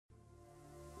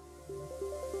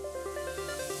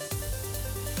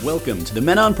Welcome to the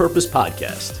Men on Purpose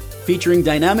podcast, featuring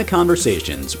dynamic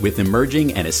conversations with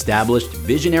emerging and established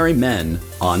visionary men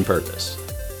on purpose.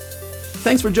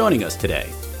 Thanks for joining us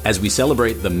today as we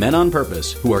celebrate the men on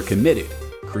purpose who are committed,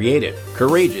 creative,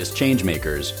 courageous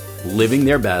changemakers, living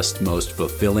their best, most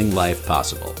fulfilling life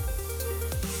possible.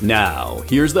 Now,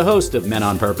 here's the host of Men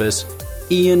on Purpose,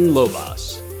 Ian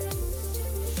Lobas.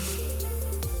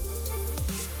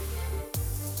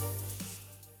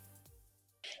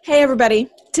 Hey everybody,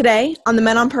 today on the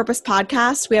Men on Purpose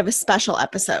podcast, we have a special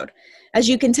episode. As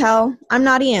you can tell, I'm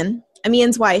not Ian. I'm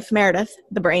Ian's wife, Meredith,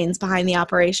 the brains behind the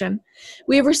operation.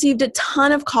 We have received a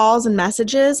ton of calls and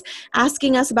messages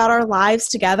asking us about our lives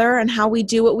together and how we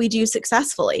do what we do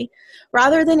successfully.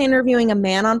 Rather than interviewing a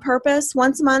man on purpose,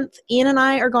 once a month, Ian and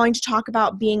I are going to talk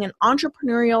about being an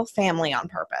entrepreneurial family on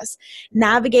purpose,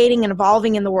 navigating and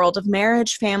evolving in the world of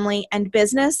marriage, family, and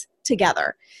business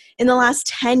together. In the last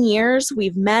 10 years,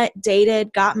 we've met,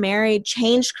 dated, got married,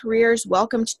 changed careers,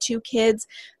 welcomed 2 kids,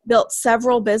 built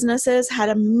several businesses, had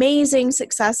amazing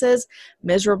successes,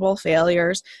 miserable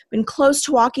failures, been close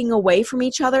to walking away from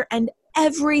each other, and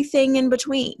everything in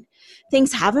between.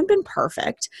 Things haven't been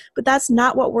perfect, but that's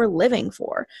not what we're living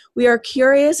for. We are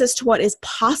curious as to what is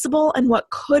possible and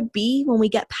what could be when we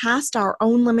get past our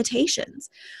own limitations.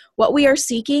 What we are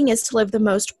seeking is to live the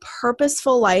most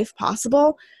purposeful life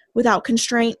possible without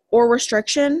constraint or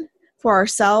restriction for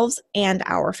ourselves and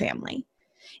our family.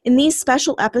 In these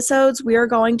special episodes, we are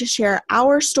going to share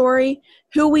our story,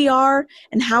 who we are,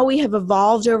 and how we have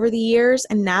evolved over the years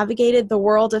and navigated the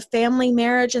world of family,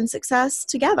 marriage, and success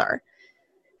together.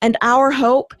 And our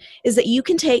hope is that you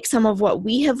can take some of what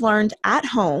we have learned at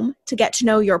home to get to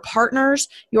know your partners,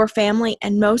 your family,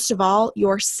 and most of all,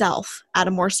 yourself at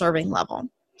a more serving level.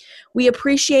 We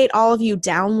appreciate all of you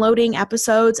downloading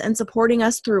episodes and supporting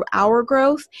us through our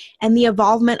growth and the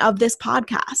evolvement of this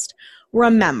podcast.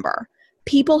 Remember,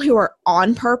 people who are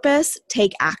on purpose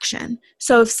take action.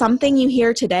 So if something you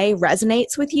hear today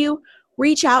resonates with you,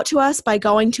 reach out to us by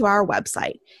going to our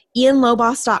website,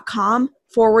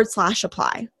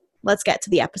 ianlobas.com/apply. Let's get to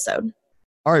the episode.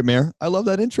 All right, Mayor. I love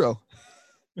that intro.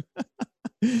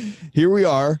 Here we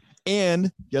are.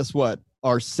 And guess what?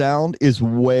 Our sound is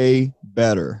way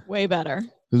better. Way better.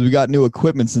 Because we got new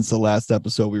equipment since the last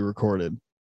episode we recorded.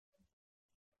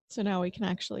 So now we can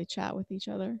actually chat with each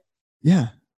other. Yeah.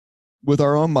 With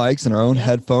our own mics and our own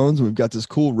headphones. We've got this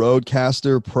cool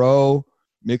Rodecaster Pro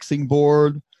mixing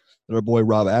board that our boy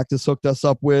Rob Actis hooked us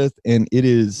up with. And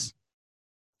it's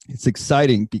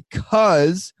exciting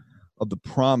because of the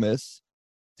promise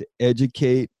to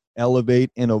educate, elevate,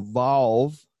 and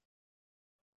evolve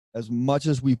as much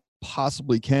as we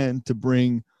possibly can to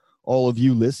bring all of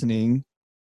you listening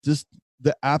just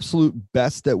the absolute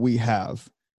best that we have.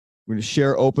 We're going to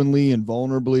share openly and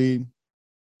vulnerably.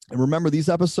 And remember, these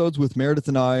episodes with Meredith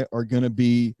and I are going to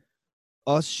be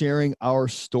us sharing our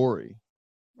story.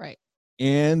 Right.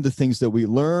 And the things that we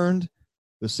learned,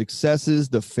 the successes,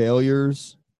 the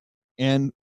failures,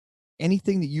 and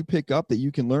anything that you pick up that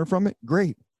you can learn from it,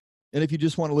 great. And if you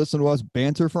just want to listen to us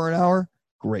banter for an hour,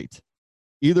 great.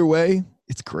 Either way,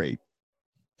 it's great.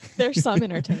 There's some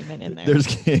entertainment in there.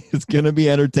 It's going to be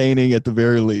entertaining at the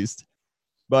very least.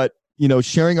 But,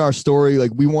 sharing our story, like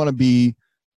we want to be,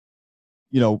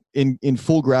 in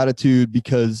full gratitude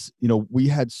because, we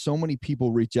had so many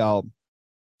people reach out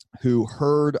who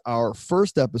heard our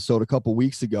first episode a couple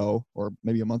weeks ago, or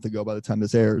maybe a month ago by the time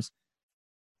this airs,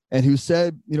 and who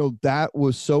said, that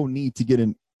was so neat to get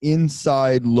an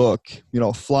inside look,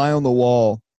 fly on the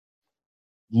wall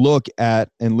look at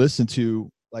and listen to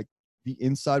like the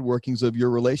inside workings of your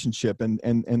relationship and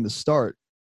the start.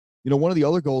 One of the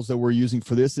other goals that we're using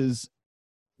for this is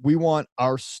we want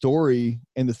our story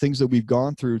and the things that we've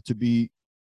gone through to be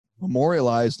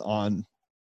memorialized on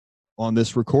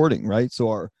this recording, right?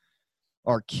 So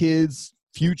our kids,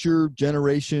 future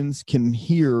generations can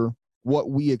hear what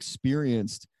we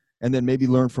experienced and then maybe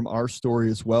learn from our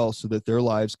story as well so that their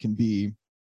lives can be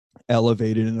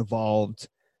elevated and evolved.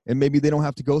 And maybe they don't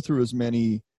have to go through as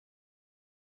many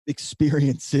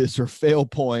experiences or fail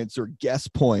points or guess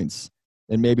points.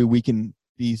 And maybe we can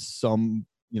be some,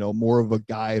 more of a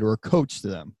guide or a coach to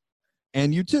them.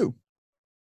 And you too.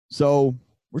 So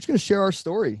we're just going to share our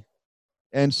story.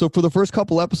 And so for the first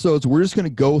couple episodes, we're just going to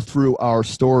go through our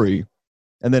story.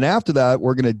 And then after that,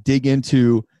 we're going to dig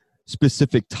into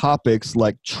specific topics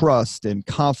like trust and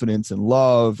confidence and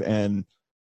love and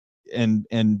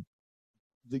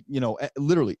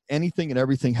literally anything and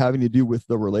everything having to do with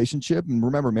the relationship. And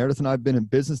remember, Meredith and I have been in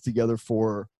business together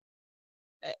for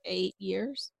 8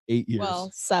 years. 8 years.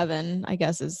 Well, 7, I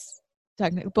guess, is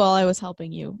technically. Well, I was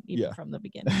helping you even from the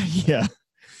beginning. Yeah.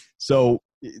 So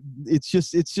it's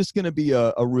just going to be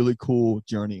a really cool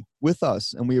journey with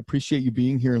us. And we appreciate you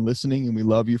being here and listening, and we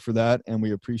love you for that. And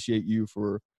we appreciate you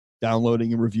for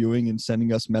downloading and reviewing and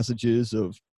sending us messages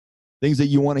of things that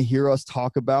you want to hear us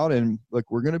talk about. And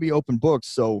like, we're going to be open books,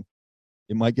 so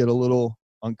it might get a little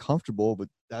uncomfortable, but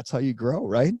that's how you grow,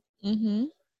 right? Mm-hmm.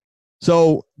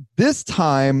 So this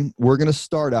time we're going to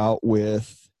start out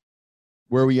with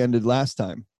where we ended last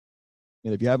time.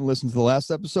 And if you haven't listened to the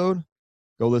last episode,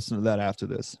 go listen to that after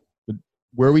this. But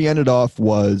where we ended off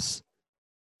was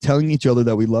telling each other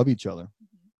that we love each other.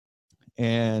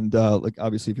 And like,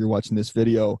 obviously, if you're watching this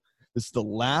video, this is the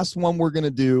last one we're going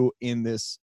to do in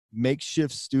this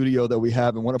makeshift studio that we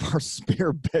have in one of our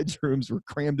spare bedrooms. We're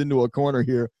crammed into a corner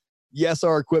here. Yes,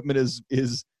 our equipment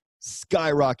is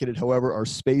skyrocketed. However, our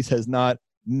space has not.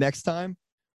 Next time,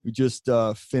 we just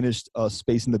finished a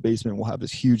space in the basement. We'll have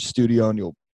this huge studio, and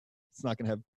it's not going to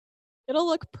have. It'll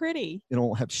look pretty. It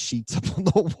won't have sheets up on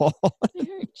the wall.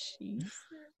 They aren't sheets.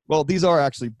 Well, these are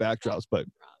actually backdrops, but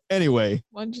anyway.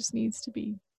 One just needs to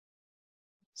be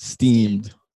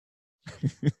steamed.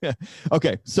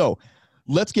 Okay, so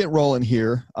let's get rolling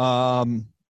here. Love.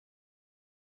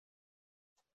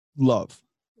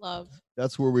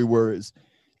 That's where we were, is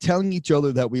telling each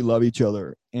other that we love each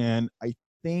other. And I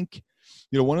think,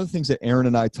 one of the things that Aaron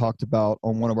and I talked about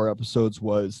on one of our episodes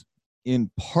was in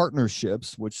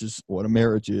partnerships, which is what a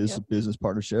marriage is, a business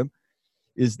partnership,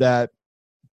 is that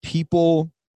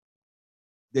people,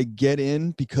 they get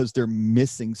in because they're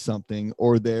missing something,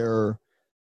 or they're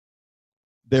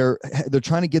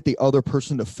trying to get the other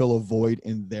person to fill a void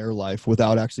in their life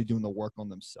without actually doing the work on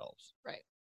themselves. Right.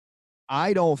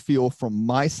 I don't feel from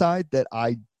my side that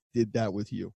I did that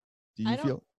with you. Do you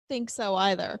feel? Think so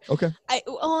either. Okay.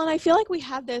 And I feel like we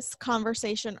had this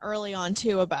conversation early on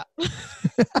too about why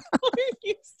are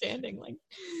you standing, like,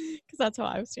 because that's how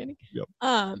I was standing. Yep.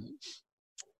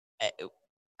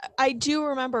 I do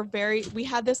remember we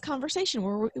had this conversation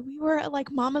where we were at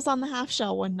like Mama's on the Half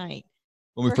Shell one night.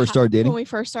 When we first started dating? When we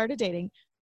first started dating.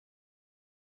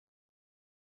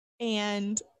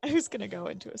 And I was going to go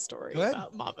into a story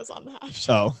about Mama's on the Half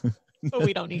Shell. Oh. But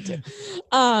we don't need to.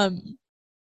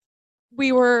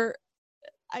 We were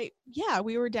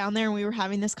down there and we were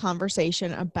having this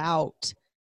conversation about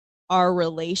our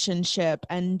relationship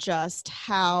and just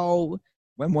how.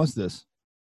 When was this?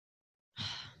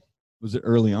 Was it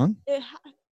early on? It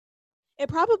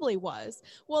probably was.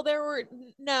 Well, there were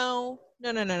no.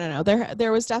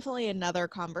 There was definitely another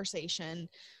conversation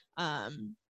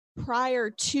prior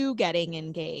to getting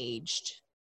engaged.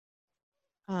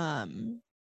 But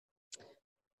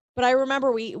I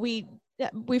remember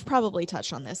we've probably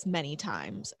touched on this many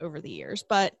times over the years,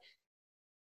 but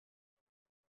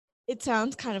it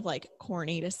sounds kind of like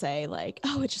corny to say like,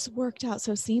 oh, it just worked out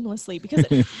so seamlessly, because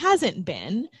it hasn't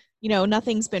been.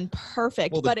 Nothing's been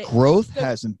perfect. Well, but growth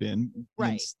hasn't been.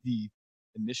 Right. The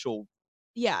initial.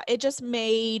 Yeah, it just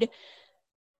made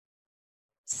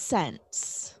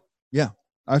sense. Yeah,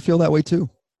 I feel that way too.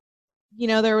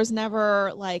 There was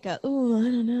never like I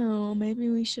don't know, maybe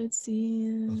we should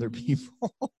see other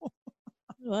people.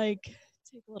 Like,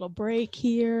 take a little break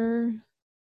here.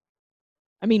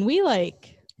 I mean, we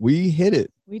hit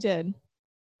it. We did.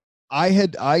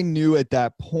 I knew at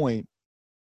that point,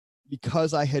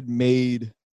 because I had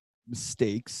made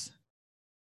mistakes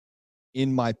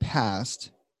in my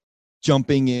past,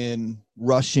 jumping in,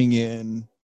 rushing in,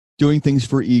 doing things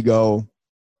for ego.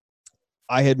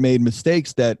 I had made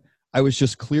mistakes that I was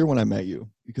just clear when I met you,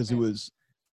 because it was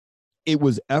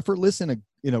effortless in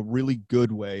a really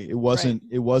good way. It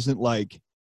wasn't like,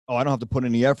 oh, I don't have to put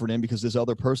any effort in because this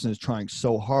other person is trying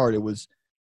so hard. It was,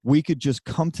 we could just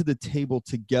come to the table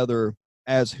together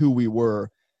as who we were.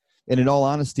 And in all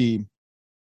honesty,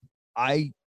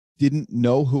 I didn't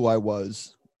know who I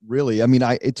was, really. I mean,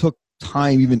 it took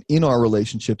time even in our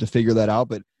relationship to figure that out.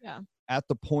 But at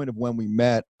the point of when we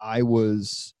met, I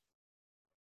was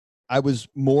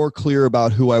more clear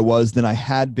about who I was than I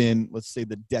had been, let's say,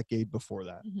 the decade before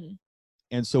that. Mm-hmm.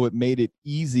 And so it made it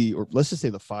easy, or let's just say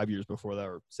the 5 years before that,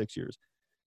 or 6 years.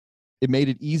 It made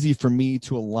it easy for me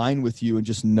to align with you and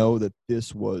just know that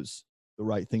this was the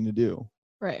right thing to do.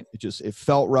 Right. It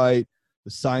felt right.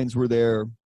 The signs were there.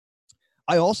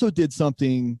 I also did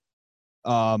something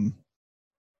for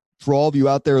all of you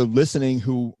out there listening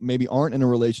who maybe aren't in a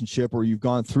relationship, or you've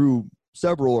gone through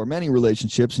several or many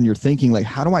relationships and you're thinking like,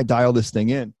 how do I dial this thing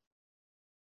in?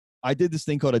 I did this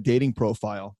thing called a dating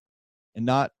profile, and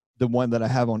not the one that I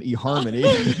have on eHarmony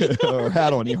or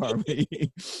had on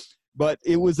eHarmony, but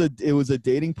it was a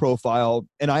dating profile.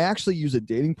 And I actually use a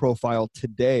dating profile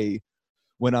today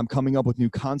when I'm coming up with new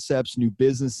concepts, new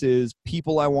businesses,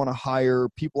 people I want to hire,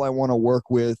 people I want to work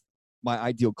with, my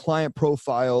ideal client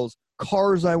profiles,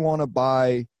 cars I want to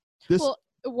buy. Well,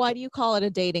 why do you call it a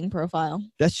dating profile?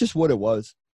 That's just what it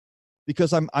was.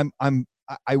 Because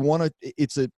I want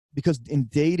to, because in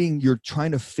dating, you're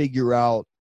trying to figure out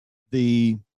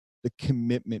the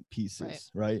commitment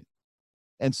pieces, right?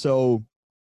 And so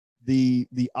the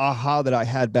aha that I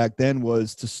had back then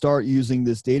was to start using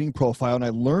this dating profile. And I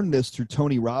learned this through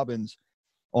Tony Robbins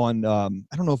on,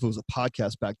 I don't know if it was a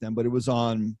podcast back then, but it was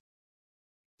on,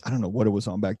 I don't know what it was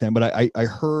on back then, but I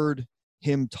heard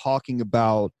him talking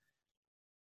about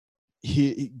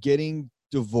getting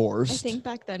divorced. I think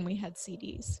back then we had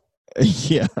CDs.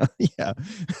 Yeah.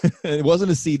 It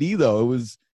wasn't a CD though. It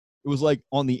was like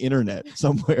on the internet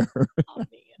somewhere. On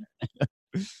the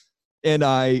internet. And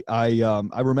I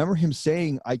remember him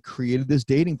saying, I created this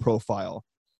dating profile,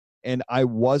 and I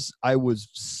was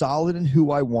solid in who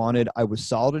I wanted. I was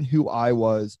solid in who I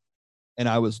was, and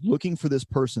I was looking for this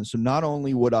person. So not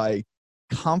only would I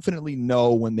confidently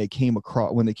know when they came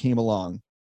along,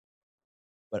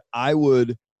 but I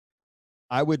would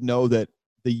know that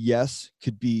the yes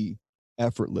could be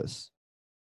effortless,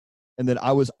 and that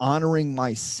I was honoring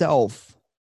myself.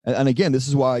 And again, this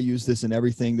is why I use this in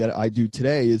everything that I do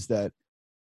today, is that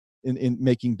in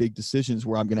making big decisions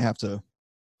where I'm going to have to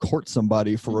court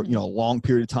somebody for, a long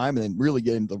period of time and then really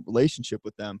get into the relationship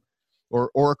with them,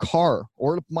 or a car,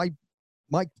 or my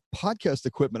podcast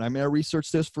equipment. I mean, I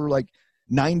researched this for like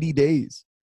 90 days.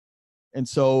 And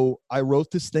so I wrote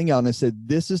this thing out and I said,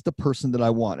 this is the person that I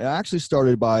want. And I actually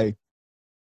started by,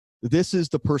 this is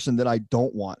the person that I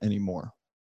don't want anymore.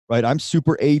 Right? I'm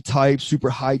super A-type, super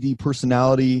high D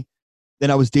personality.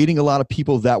 Then I was dating a lot of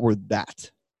people that were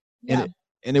that. Yeah.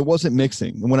 And it wasn't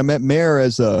mixing. And when I met Mare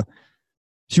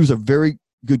she was a very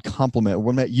good compliment.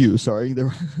 When I met you, sorry.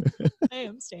 I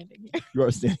am standing here. You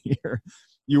are standing here.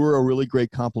 You were a really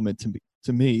great compliment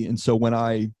to me. And so when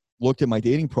I looked at my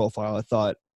dating profile, I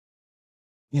thought,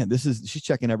 man, she's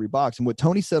checking every box. And what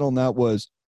Tony said on that was,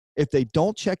 if they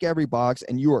don't check every box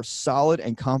and you are solid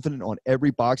and confident on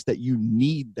every box, that you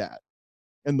need that.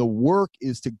 And the work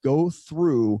is to go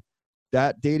through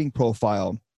that dating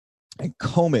profile and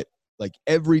comb it like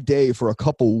every day for a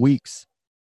couple weeks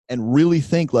and really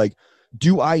think like,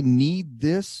 do I need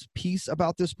this piece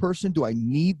about this person? Do I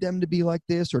need them to be like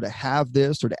this, or to have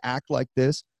this, or to act like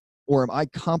this? Or am I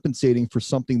compensating for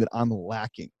something that I'm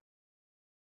lacking?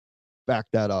 Back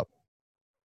that up.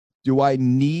 Do I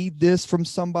need this from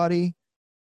somebody,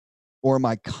 or am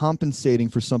I compensating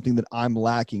for something that I'm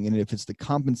lacking? And if it's the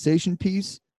compensation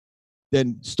piece,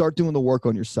 then start doing the work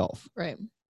on yourself. Right.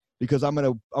 Because I'm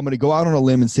going to go out on a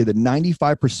limb and say that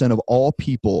 95% of all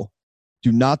people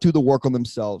do not do the work on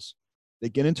themselves. They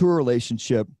get into a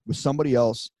relationship with somebody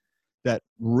else that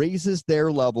raises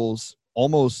their levels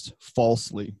almost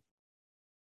falsely.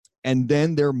 And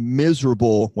then they're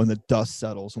miserable when the dust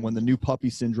settles and when the new puppy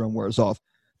syndrome wears off.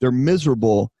 They're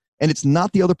miserable, and it's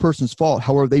not the other person's fault.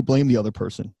 However, they blame the other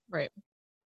person. Right.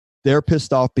 They're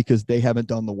pissed off because they haven't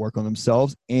done the work on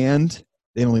themselves, and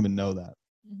they don't even know that.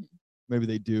 Mm-hmm. Maybe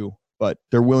they do, but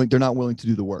they're not willing to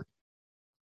do the work.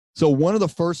 So one of the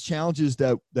first challenges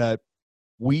that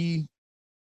we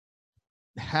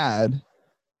had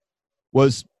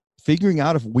was figuring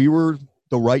out if we were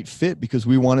the right fit, because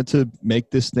we wanted to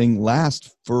make this thing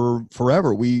last for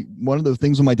forever. One of the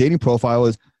things on my dating profile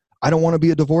is, I don't want to be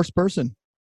a divorced person.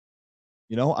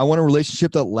 I want a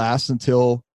relationship that lasts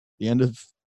until the end of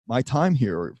my time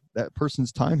here, or that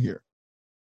person's time here.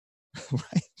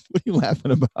 Right? What are you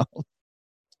laughing about?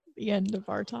 The end of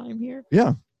our time here.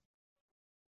 Yeah.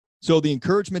 So the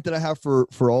encouragement that I have for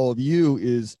all of you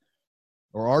is,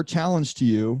 or our challenge to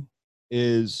you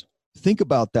is, think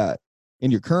about that. In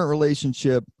your current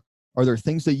relationship, are there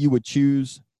things that you would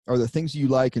choose? Are there things you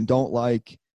like and don't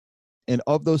like? And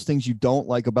of those things you don't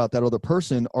like about that other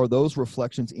person, are those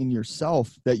reflections in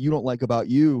yourself that you don't like about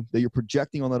you, that you're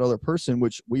projecting on that other person,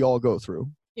 which we all go through.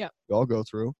 Yeah. We all go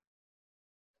through.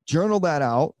 Journal that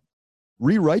out,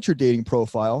 rewrite your dating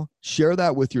profile, share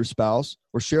that with your spouse,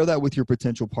 or share that with your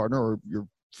potential partner or your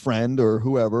friend or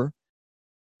whoever,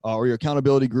 or your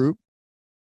accountability group,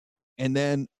 and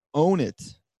then own it.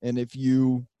 And if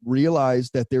you realize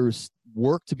that there's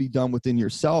work to be done within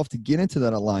yourself to get into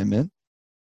that alignment,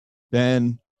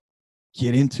 then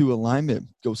get into alignment.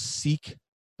 Go seek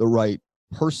the right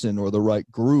person or the right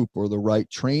group or the right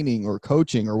training or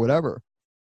coaching or whatever.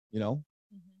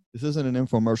 This isn't an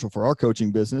infomercial for our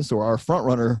coaching business or our front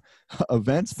runner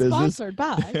events business. Sponsored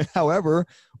by. However,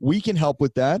 we can help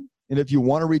with that. And if you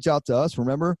want to reach out to us,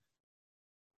 remember,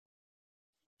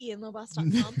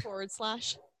 IanLobos.com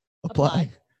 /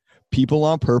 Apply. People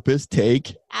on purpose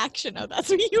take action. Oh, that's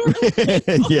what you were looking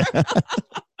for. yeah.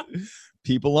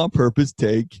 People on purpose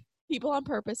take. People on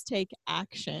purpose take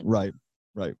action. Right.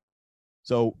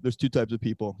 So there's two types of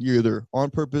people. You're either on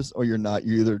purpose or you're not.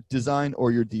 You're either design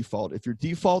or you're default. If you're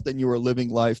default, then you are living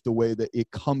life the way that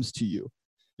it comes to you.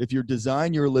 If you're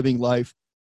design, you're living life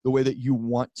the way that you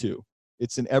want to.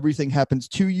 It's an everything happens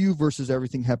to you versus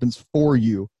everything happens for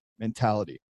you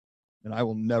mentality. And I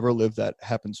will never live that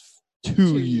happens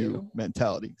to you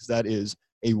mentality, because that is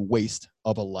a waste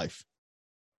of a life.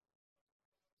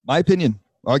 My opinion.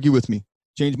 Argue with me.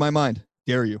 Change my mind.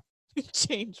 Dare you.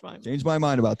 Change my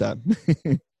mind about that.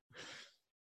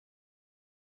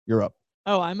 You're up.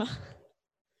 Oh, I'm.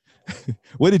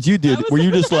 What did you do? Were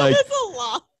you just like? That was a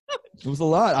lot. It was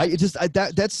a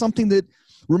lot. That's something that,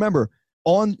 remember,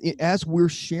 as we're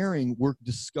sharing, we're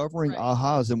discovering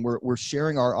ahas, and we're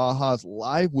sharing our ahas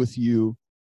live with you,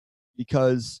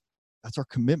 because that's our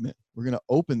commitment. We're going to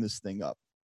open this thing up.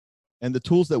 And the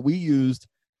tools that we used,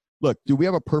 look, do we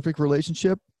have a perfect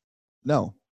relationship?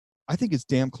 No. I think it's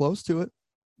damn close to it.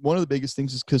 One of the biggest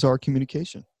things is because of our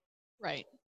communication. Right.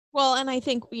 Well, and I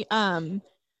think we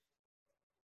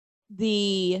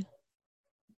the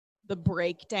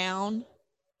breakdown,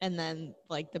 and then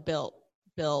like the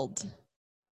build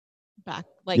back,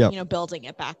 like, building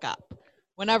it back up.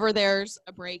 Whenever there's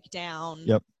a breakdown,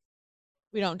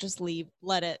 we don't just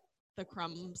let it, the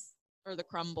crumbs or the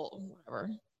crumble, whatever.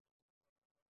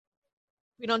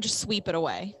 We don't just sweep it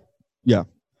away. Yeah.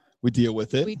 We deal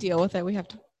with it. We have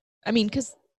to,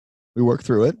 because we work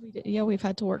through it. We've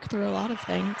had to work through a lot of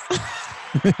things.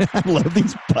 I love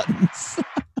these buttons.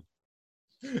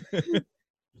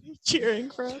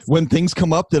 Cheering for us. When things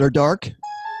come up that are dark,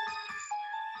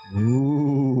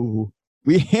 ooh,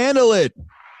 we handle it.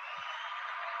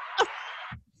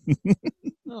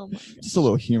 Oh my God. Just a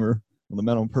little humor on the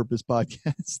Men on Purpose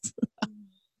podcast.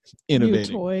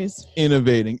 Innovating. New toys.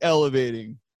 Innovating.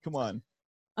 Elevating. Come on.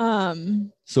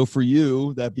 So for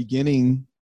you, that beginning,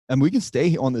 and we can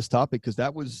stay on this topic, because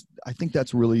I think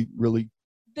that's really, really.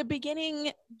 The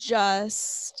beginning,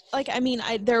 just like,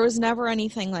 there was never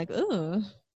anything like, ooh,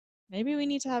 maybe we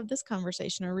need to have this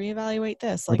conversation or reevaluate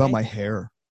this. What about my hair?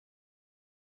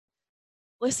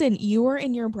 Listen, you were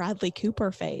in your Bradley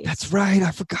Cooper phase. That's right.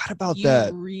 I forgot about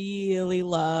that. You really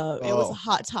loved. It was a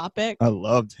hot topic. I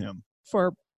loved him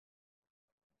for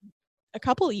a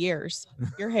couple of years.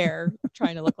 Your hair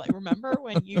trying to look like. Remember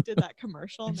when you did that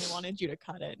commercial and they wanted you to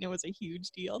cut it, and it was a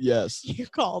huge deal? Yes. You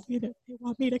called me. They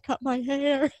want me to cut my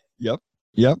hair. Yep.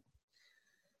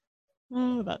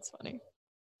 Oh, that's funny.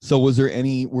 So were there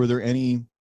any,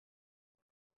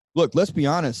 look, let's be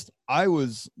honest. I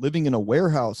was living in a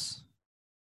warehouse.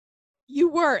 You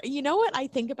were. You know what I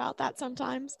think about that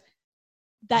sometimes?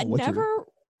 That what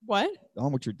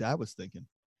your dad was thinking.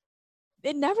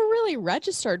 It never really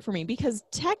registered for me, because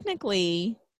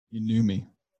technically... You knew me.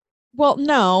 Well,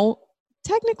 no.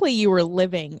 Technically, you were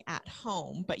living at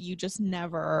home, but you just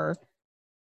never...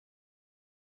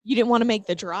 You didn't want to make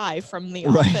the drive from the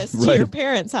office to your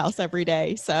parents' house every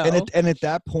day. So, and at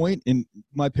that point, and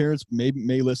my parents may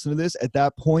listen to this, at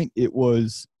that point, it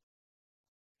was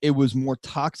more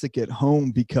toxic at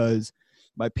home, because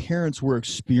my parents were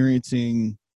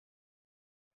experiencing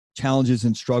challenges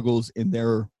and struggles in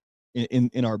their...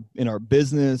 in our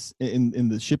business, in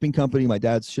the shipping company, my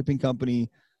dad's shipping company.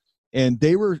 And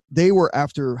they were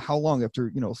after how long? After,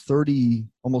 30,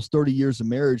 almost 30 years of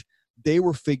marriage, they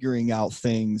were figuring out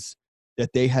things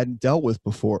that they hadn't dealt with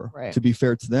before, to be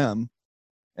fair to them.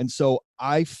 And so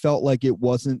I felt like it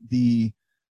wasn't the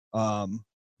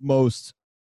most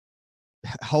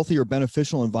healthy or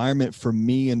beneficial environment for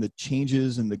me, and the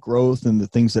changes and the growth and the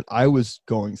things that I was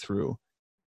going through.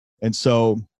 And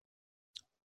so,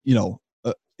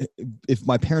 if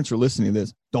my parents are listening to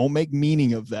this, don't make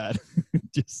meaning of that.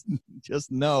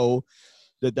 just know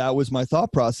that was my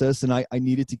thought process. And I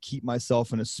needed to keep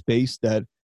myself in a space that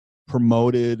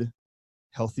promoted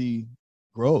healthy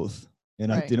growth.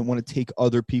 And I didn't want to take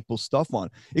other people's stuff on.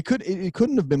 It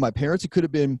couldn't have been my parents. It could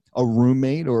have been a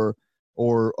roommate or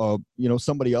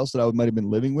somebody else that I might have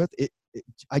been living with.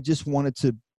 I just wanted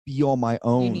to be on my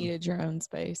own. You needed your own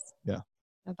space. Yeah.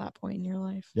 At that point in your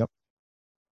life. Yep.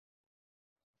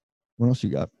 What else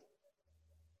you got?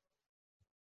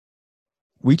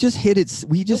 We just hit it.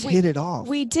 We hit it off.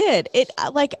 We did it.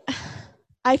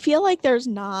 I feel like there's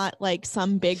not like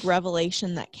some big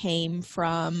revelation that came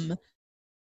from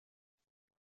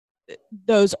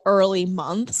those early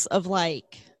months of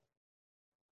like,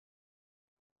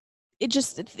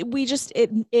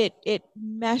 it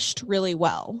meshed really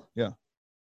well. Yeah.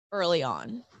 Early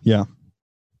on. Yeah.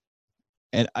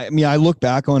 And I mean, I look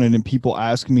back on it and people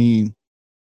ask me,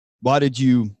 why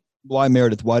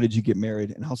Meredith, why did you get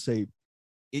married? And I'll say,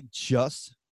 it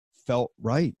just felt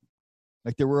right.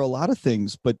 Like there were a lot of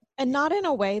things, but. And not in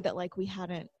a way that like we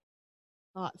hadn't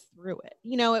thought through it.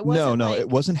 You know, it wasn't No, like, it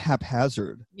wasn't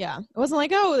haphazard. Yeah. It wasn't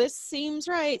like, oh, this seems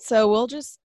right, so we'll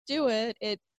just do it.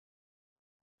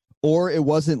 Or it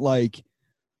wasn't like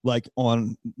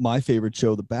on my favorite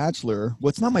show, The Bachelor. Well,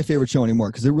 it's not my favorite show anymore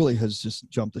because it really has just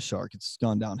jumped the shark. It's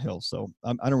gone downhill. So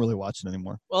I don't really watch it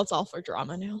anymore. Well, it's all for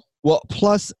drama now. Well,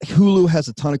 plus Hulu has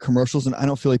a ton of commercials and I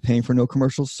don't feel like paying for no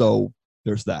commercials. So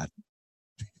there's that.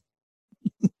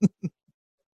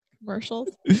 Commercials?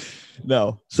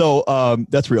 No. So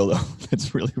that's real though.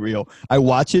 That's really real. I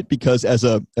watch it because as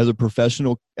a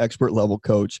professional expert level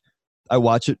coach, I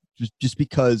watch it just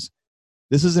because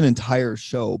this is an entire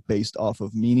show based off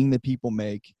of meaning that people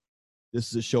make. This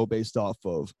is a show based off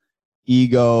of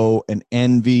ego and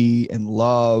envy and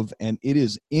love. And it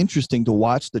is interesting to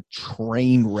watch the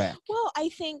train wreck. Well, I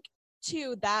think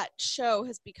too, that show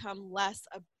has become less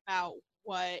about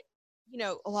what, you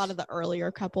know, a lot of the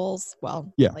earlier couples,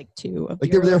 well, yeah, like two of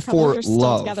like they were there for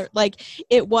love together. Like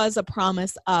it was a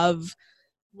promise of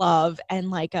love and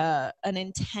like an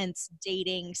intense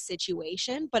dating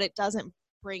situation, but it doesn't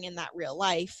bring in that real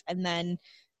life. And then,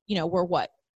 you know, we're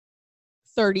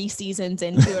 30 seasons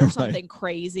into it or something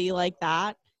crazy like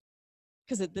that,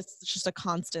 because it's just a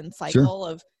constant cycle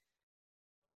of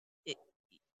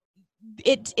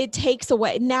it takes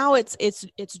away. Now it's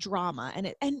drama,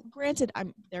 and granted,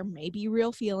 there may be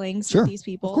real feelings with these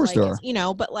people, of course, like, there are. You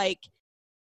know, but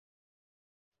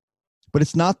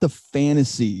it's not the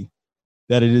fantasy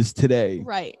that it is today,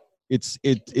 right? It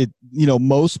you know,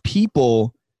 most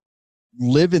people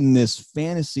live in this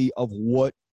fantasy of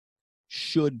what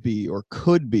should be or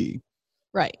could be,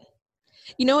 right?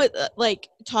 You know what, like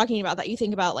talking about that, you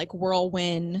think about like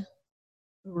whirlwind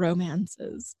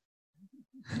romances.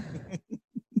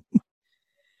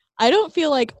 I don't feel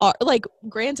like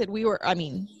granted we were, I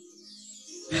mean,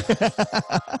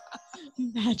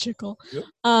 magical. Yep.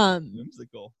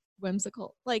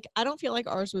 Whimsical. Like I don't feel like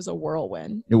ours was a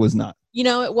whirlwind. It was not. You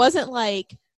know, it wasn't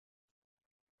like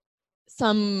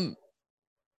some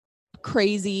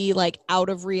crazy like out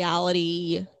of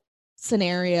reality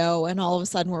scenario and all of a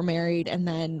sudden we're married and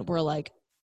then we're like,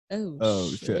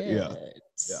 oh shit. Yeah.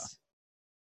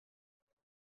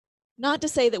 Not to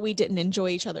say that we didn't enjoy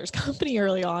each other's company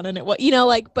early on, and it was, you know,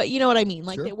 like, but you know what I mean?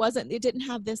 Like it didn't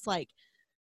have this like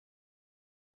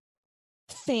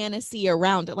fantasy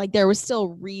around it. Like there was still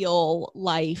real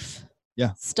life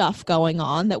stuff going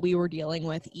on that we were dealing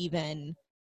with even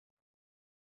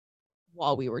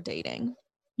while we were dating.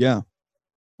 Yeah.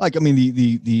 Like, I mean,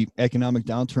 the economic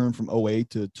downturn from 08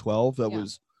 to 12, that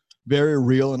was very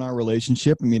real in our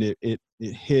relationship. I mean, it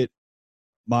hit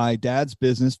my dad's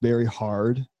business very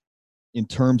hard in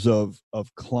terms of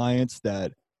clients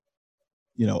that,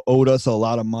 you know, owed us a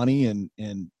lot of money, and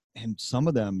some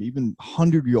of them, even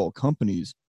 100-year-old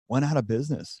companies, went out of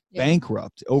business,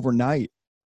 bankrupt overnight,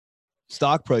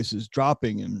 stock prices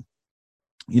dropping, and,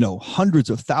 you know, hundreds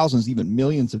of thousands, even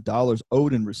millions of dollars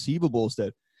owed in receivables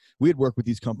that we had worked with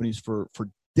these companies for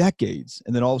decades.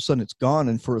 And then all of a sudden it's gone.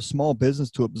 And for a small business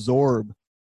to absorb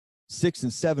 6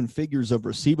 and 7 figures of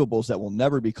receivables that will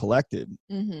never be collected,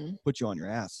 put you on your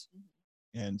ass.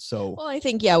 And so, well, I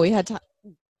think, we had to,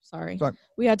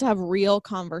 we had to have real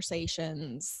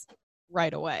conversations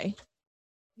right away.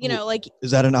 You know, like,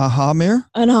 is that an aha, Mare?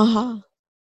 An aha.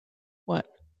 What?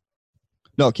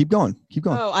 No, keep going.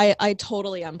 Oh, I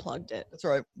totally unplugged it. That's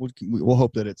all right. We'll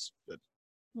hope that it's good.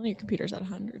 Well, your computer's at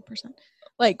 100%.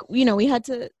 Like, you know,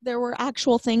 there were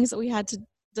actual things that we had to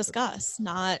discuss,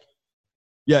 not.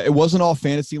 Yeah, it wasn't all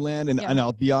fantasy land. And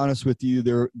I'll be honest with you,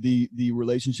 the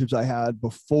relationships I had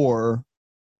before,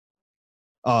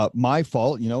 my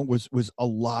fault, you know, was a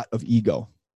lot of ego.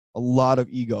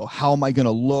 How am I going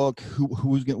to look?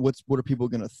 Who's going to, what are people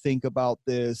going to think about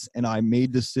this? And I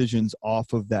made decisions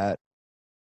off of that,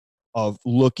 of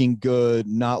looking good,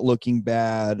 not looking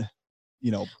bad,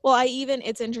 you know. Well,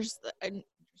 it's interesting. I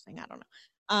don't know.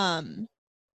 I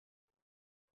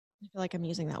feel like I'm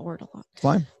using that word a lot.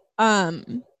 Fine.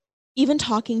 Even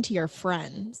talking to your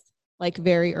friends, like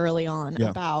very early on,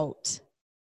 about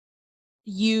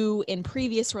you in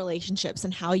previous relationships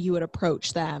and how you would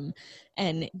approach them,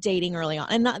 and dating early on,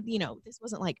 and not, you know, this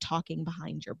wasn't like talking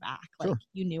behind your back. Like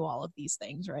you knew all of these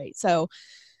things, right? So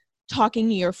talking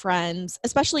to your friends,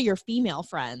 especially your female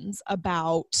friends,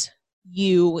 about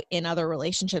you in other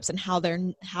relationships and how they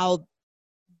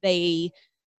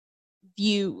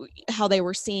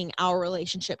were seeing our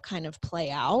relationship kind of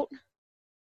play out.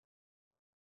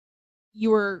 You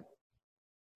were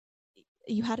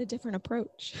you had a different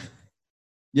approach.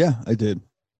 Yeah, I did.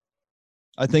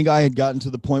 I think I had gotten to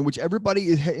the point which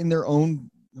everybody in their own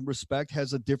respect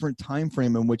has a different time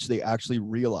frame in which they actually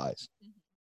realize.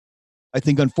 I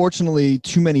think, unfortunately,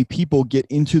 too many people get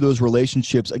into those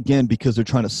relationships, again, because they're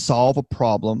trying to solve a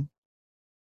problem,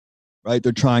 right?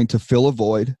 They're trying to fill a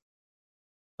void.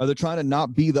 Or they're trying to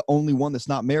not be the only one that's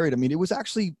not married. I mean, it was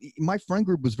actually, my friend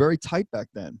group was very tight back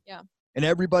then. Yeah. And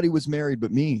everybody was married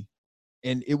but me.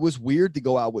 And it was weird to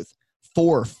go out with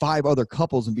 4 or 5 other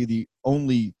couples and be the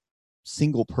only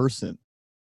single person.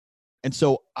 And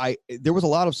so there was a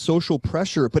lot of social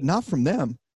pressure, but not from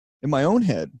them, in my own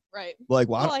head. Right. Like,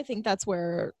 well, I think that's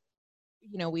where,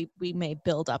 we may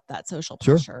build up that social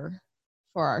Sure. pressure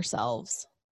for ourselves.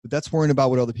 But that's worrying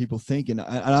about what other people think. And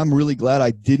I'm really glad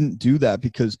I didn't do that,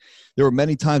 because there were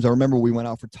many times I remember we went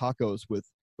out for tacos there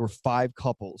were 5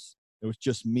 couples. It was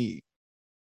just me.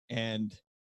 And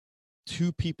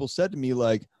 2 people said to me,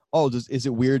 like, oh, is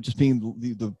it weird just being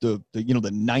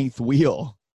the ninth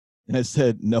wheel? And I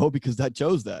said, no, because I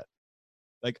chose that.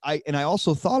 Like, I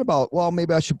also thought about, well,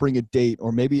 maybe I should bring a date,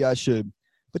 or maybe I should,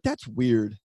 but that's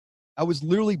weird. I was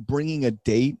literally bringing a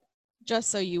date just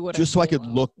so I could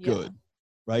look good.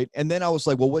 Right. And then I was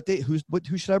like, well, what date, who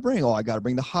should I bring? Oh, I got to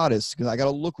bring the hottest, because I got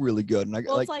to look really good. And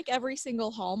it's like every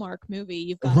single Hallmark movie,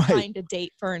 you've got to find a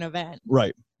date for an event.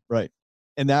 Right.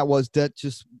 And that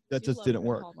just didn't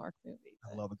work. Hallmark movie.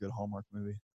 I love a good Hallmark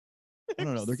movie. I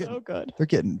don't know. They're so good. They're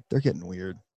getting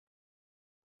weird.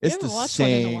 It's the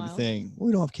same thing.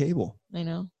 We don't have cable. I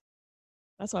know.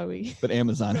 That's why we. But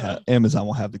Amazon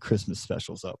will have the Christmas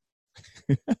specials up.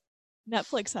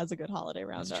 Netflix has a good holiday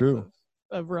roundup. That's true.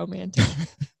 Of romantic.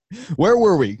 Where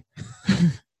were we?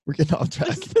 We're getting off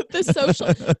track. the social.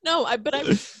 No,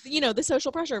 the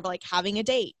social pressure of like having a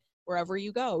date wherever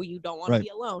you go. You don't want to be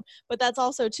alone. But that's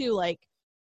also too, like,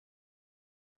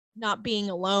 not being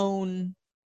alone.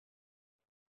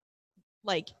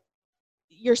 Like,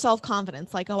 your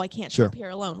self-confidence, like, oh, I can't show up here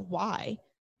alone. Why?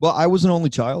 Well, I was an only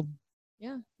child.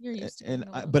 Yeah, you're used to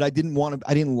it. But I didn't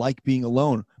like being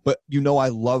alone. But I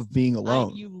love being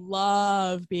alone. You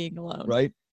love being alone.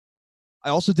 Right? I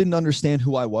also didn't understand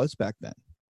who I was back then.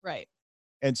 Right.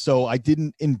 And so I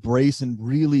didn't embrace and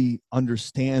really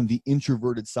understand the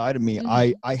introverted side of me.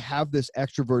 Mm-hmm. I have this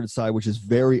extroverted side, which is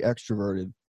very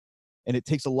extroverted. And it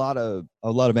takes a lot of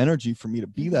energy for me to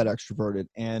be that extroverted.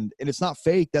 And it's not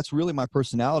fake. That's really my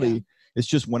personality. Yeah. It's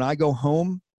just when I go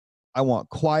home, I want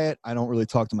quiet. I don't really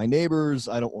talk to my neighbors.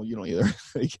 I don't, you don't either.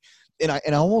 And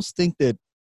I almost think that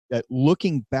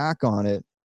looking back on it,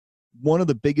 one of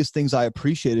the biggest things I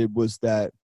appreciated was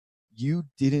that you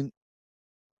didn't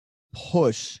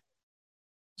push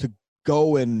to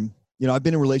go and, I've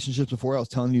been in relationships before. I was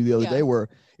telling you the other day where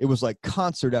it was like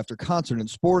concert after concert and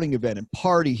sporting event and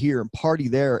party here and party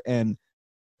there. And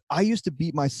I used to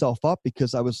beat myself up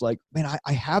because I was like, man,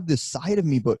 I have this side of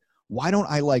me, but why don't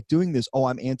I like doing this? Oh,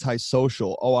 I'm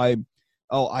antisocial. I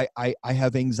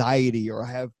have anxiety, or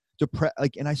I have depression.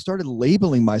 Like, and I started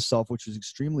labeling myself, which was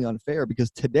extremely unfair, because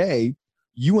today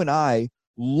you and I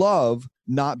love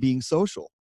not being social.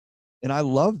 And I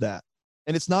love that.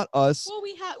 And it's not us. Well,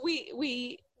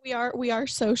 we are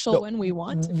social when we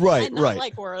want to. Right.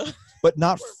 Like but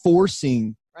not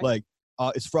forcing, like,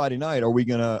 it's Friday night. Are we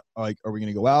gonna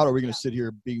go out? Are we gonna sit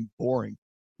here being boring?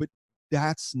 But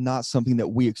that's not something that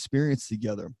we experience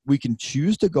together. We can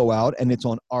choose to go out and it's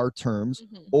on our terms,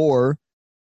 or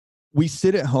we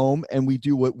sit at home and we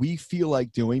do what we feel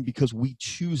like doing because we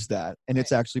choose that. And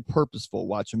it's actually purposeful.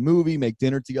 Watch a movie, make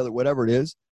dinner together, whatever it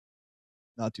is.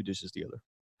 Not do dishes together.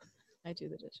 I do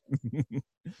the dishes.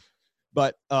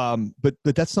 But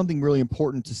that's something really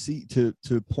important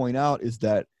to point out, is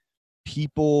that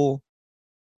people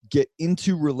get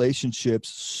into relationships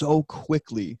so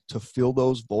quickly to fill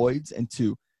those voids and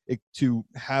to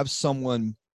have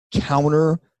someone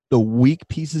counter the weak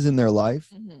pieces in their life,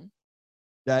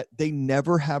 that they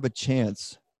never have a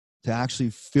chance to actually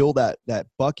fill that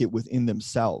bucket within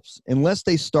themselves, unless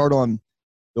they start on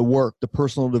the work, the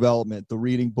personal development, the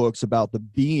reading books about the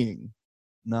being,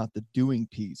 not the doing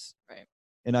piece. Right.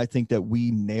 And I think that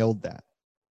we nailed that.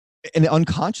 And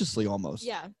unconsciously almost.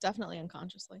 Yeah, definitely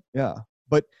unconsciously. Yeah.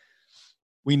 But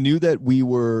we knew that we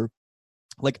were,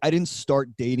 like, I didn't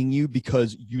start dating you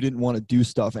because you didn't want to do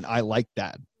stuff, and I liked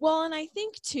that. Well, and I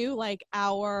think too, like,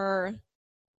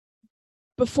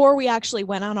 before we actually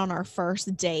went out on our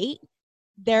first date,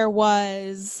 there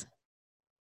wasn't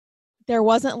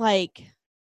like,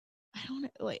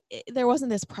 there wasn't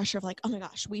this pressure of like, oh my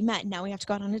gosh, we met. Now we have to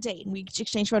go out on a date and we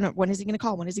exchange phone number. When is he going to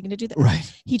call? When is he going to do that?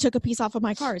 Right. He took a piece off of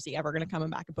my car. Is he ever going to come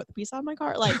back and put the piece on my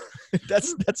car? Like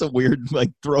that's a weird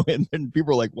like throw in, and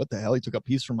people are like, what the hell? He took a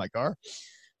piece from my car.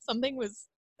 Something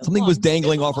was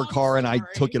dangling off her car, and I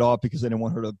took it off because I didn't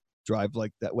want her to drive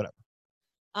like that. Whatever.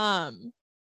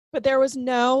 But there was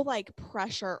no like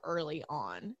pressure early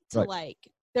on to like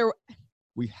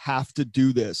we have to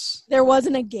do this. There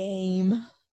wasn't a game.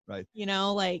 Right. You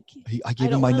know, like I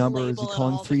gave him my number. Is he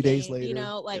calling 3 days later? You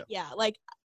know, like, like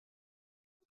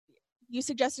you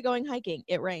suggested going hiking.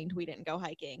 It rained. We didn't go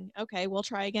hiking. Okay, we'll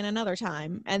try again another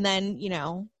time. And then,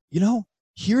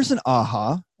 here's an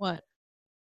aha. What?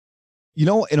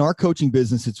 In our coaching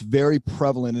business, it's very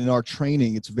prevalent. In our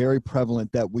training, it's very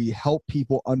prevalent that we help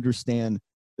people understand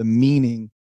the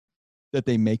meaning that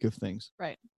they make of things.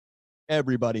 Right.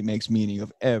 Everybody makes meaning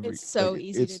of everything. It's so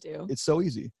easy to do. It's so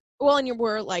easy. Well, and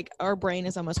we're like, our brain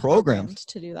is almost programmed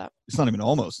to do that. It's not even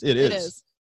almost. It is. It is.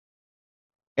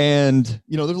 And,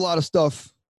 there's a lot of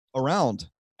stuff around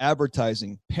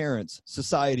advertising, parents,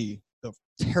 society, the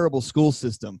terrible school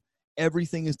system.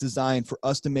 Everything is designed for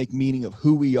us to make meaning of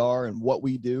who we are and what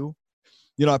we do.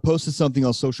 I posted something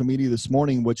on social media this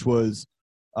morning, which was,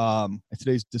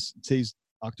 today's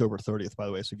October 30th, by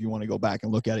the way. So if you want to go back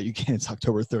and look at it, you can. It's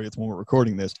October 30th when we're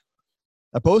recording this.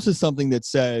 I posted something that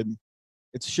said,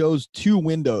 it shows two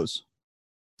windows.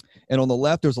 And on the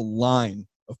left, there's a line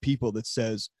of people that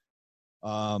says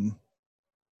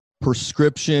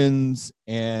prescriptions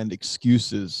and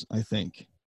excuses, I think.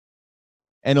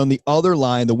 And on the other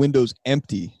line, the window's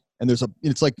empty. And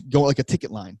it's like going like a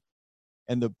ticket line.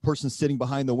 And the person sitting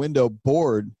behind the window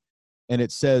bored, and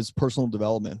it says personal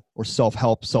development or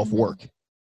self-help, self-work. Mm-hmm.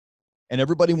 And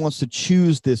everybody wants to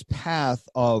choose this path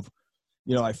of,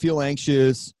 I feel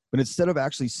anxious, but instead of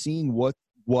actually seeing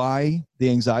why the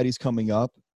anxiety is coming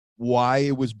up, why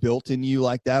it was built in you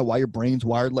like that, why your brain's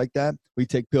wired like that, we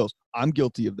take pills. I'm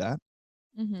guilty of that.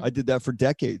 Mm-hmm. I did that for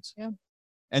decades. Yeah.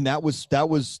 And that was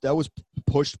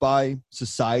pushed by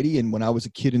society. And when I was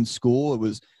a kid in school, it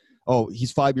was, oh,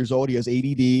 he's 5 years old, he has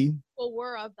ADD. Well,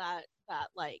 we're of that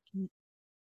like,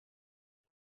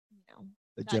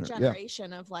 that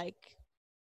generation of like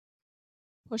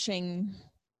pushing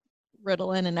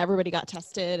Ritalin, and everybody got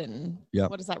tested, and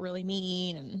what does that really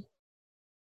mean? And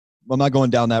I'm not going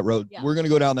down that road. Yeah. We're going to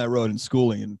go down that road in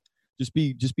schooling, and just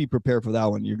be prepared for that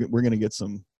one. We're going to get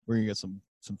some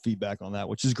feedback on that,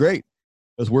 which is great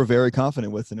because we're very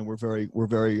confident with it, and we're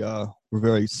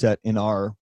very set in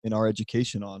our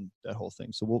education on that whole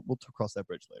thing. So we'll cross that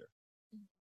bridge later.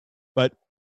 But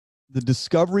the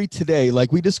discovery today,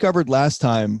 like we discovered last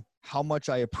time, how much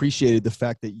I appreciated the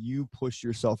fact that you pushed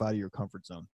yourself out of your comfort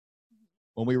zone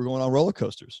when we were going on roller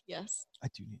coasters. Yes. I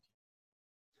do need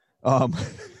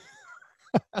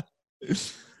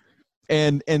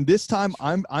and this time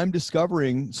I'm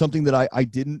discovering something that I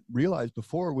didn't realize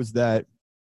before, was that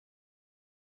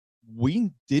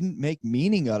we didn't make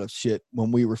meaning out of shit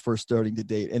when we were first starting to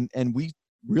date. And we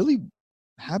really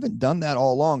haven't done that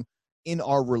all along in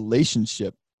our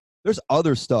relationship. There's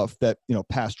other stuff that,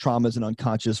 past traumas and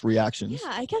unconscious reactions.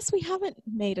 Yeah, I guess we haven't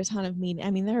made a ton of meaning.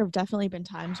 I mean, there have definitely been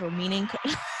times where meaning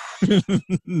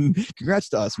Congrats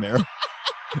to us, Mara.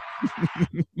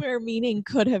 Where meaning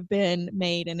could have been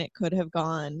made and it could have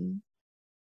gone.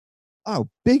 Oh,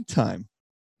 big time.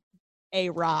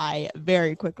 Awry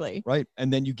very quickly. Right.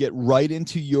 And then you get right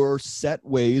into your set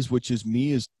ways, which is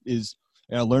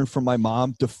and I learned from my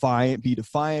mom, be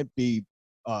defiant, be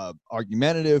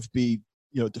argumentative,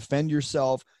 defend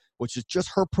yourself, which is just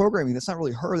her programming. That's not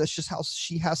really her. That's just how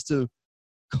she has to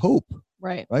cope.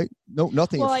 Right. Right. No,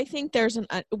 nothing. Well, I think there's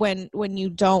when you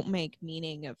don't make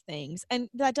meaning of things, and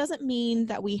that doesn't mean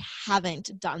that we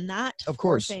haven't done that. Of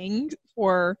course.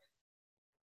 But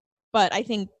I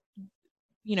think,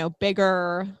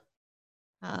 bigger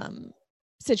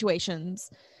situations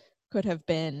could have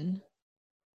been.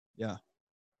 Yeah.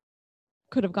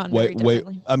 Could have gone very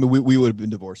differently. I mean, we would have been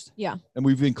divorced. Yeah. And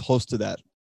we've been close to that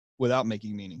without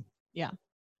making meaning. Yeah.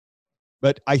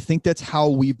 But I think that's how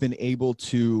we've been able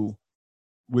to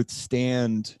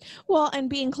withstand. Well, and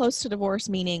being close to divorce,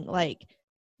 meaning like,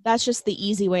 that's just the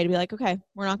easy way to be like, okay,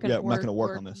 we're not going to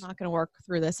work on this. Not going to work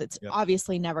through this. It's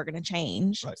obviously never going to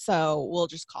change. Right. So we'll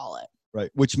just call it.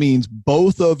 Right. Which means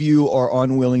both of you are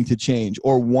unwilling to change,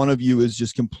 or one of you is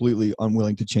just completely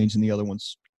unwilling to change and the other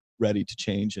one's ready to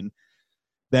change. And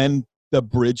then the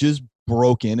bridge is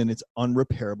broken and it's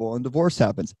unrepairable and divorce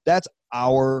happens. That's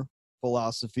our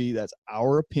philosophy. That's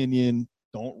our opinion.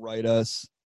 Don't write us.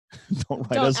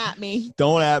 Don't at me.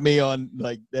 Don't at me on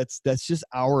like that's just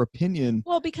our opinion.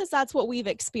 Well, because that's what we've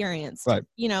experienced. Right.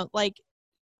 You know, like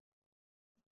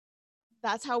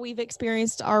that's how we've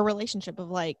experienced our relationship of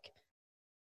like,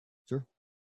 sure,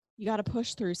 you got to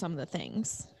push through some of the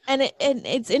things. And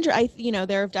it's interesting. You know,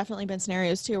 there have definitely been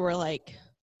scenarios too where like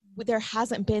there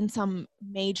hasn't been some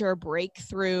major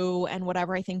breakthrough and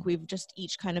whatever. I think we've just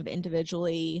each kind of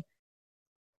individually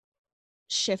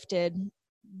shifted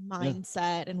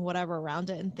mindset and whatever around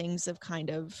it, and things have kind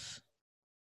of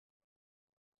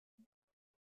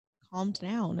calmed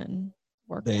down and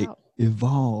worked out. They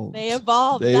evolved. That's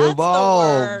evolved.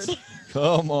 The word.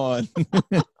 Come on.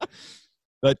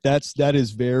 But that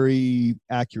is very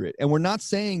accurate. And we're not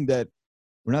saying that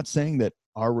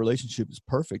our relationship is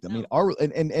perfect. I mean,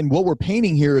 and what we're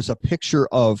painting here is a picture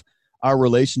of our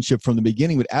relationship from the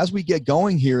beginning. But as we get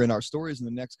going here in our stories in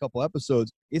the next couple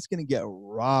episodes, it's going to get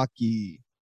rocky.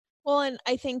 Well, and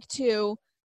I think too,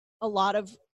 a lot of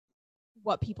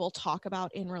what people talk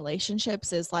about in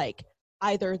relationships is like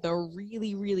either the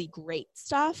really, really great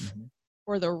stuff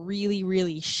or the really,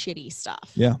 really shitty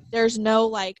stuff. Yeah. There's no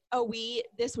like, oh,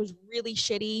 this was really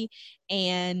shitty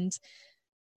and,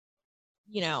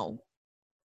 you know,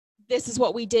 this is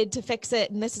what we did to fix it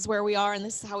and this is where we are and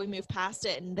this is how we move past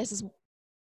it and this is,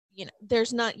 you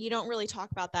know, you don't really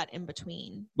talk about that in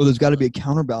between. Well, there's got to be a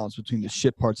counterbalance between the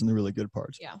shit parts and the really good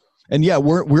parts. Yeah. And yeah,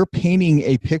 we're painting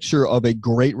a picture of a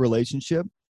great relationship.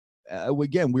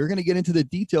 Again, we're going to get into the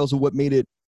details of what made it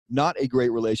not a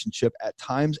great relationship at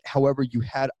times. However, you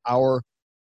had our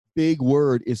big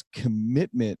word is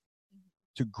commitment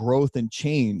to growth and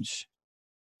change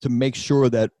to make sure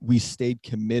that we stayed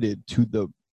committed to the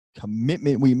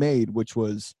commitment we made, which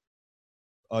was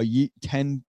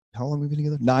 10, how long have we been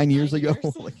together? 9 years ago.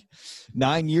 Like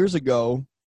 9 years ago,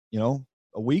 you know,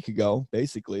 a week ago,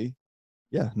 basically.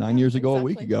 Yeah, 9 years ago, exactly.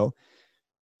 A week ago,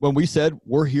 when we said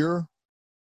we're here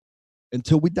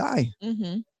until we die.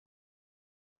 Mm-hmm.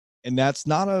 And that's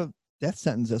not a death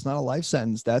sentence. That's not a life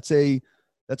sentence. That's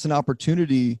an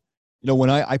opportunity. You know, when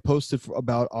I posted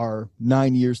about our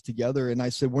 9 years together and I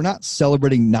said, we're not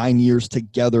celebrating 9 years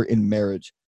together in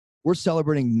marriage. We're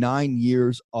celebrating 9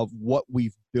 years of what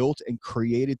we've built and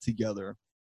created together.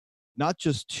 Not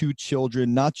just 2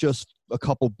 children, not just a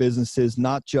couple businesses,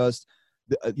 not just,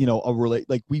 you know,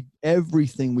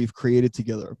 everything we've created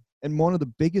together. And one of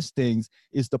the biggest things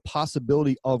is the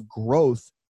possibility of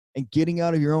growth and getting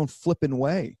out of your own flipping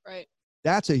way. Right.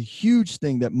 That's a huge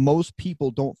thing that most people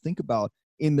don't think about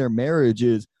in their marriage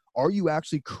is, are you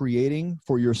actually creating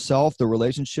for yourself, the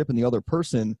relationship, and the other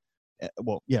person?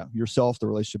 Well, yeah, yourself, the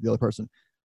relationship, the other person,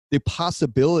 the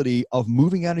possibility of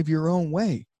moving out of your own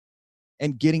way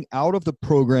and getting out of the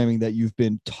programming that you've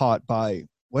been taught by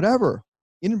whatever,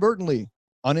 inadvertently,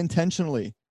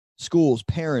 unintentionally, schools,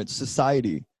 parents,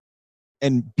 society,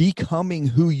 and becoming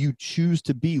who you choose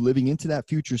to be, living into that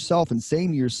future self and saying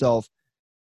to yourself,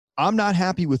 I'm not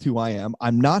happy with who I am.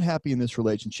 I'm not happy in this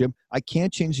relationship. I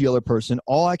can't change the other person.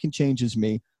 All I can change is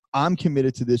me. I'm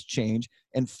committed to this change.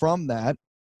 And from that,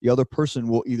 the other person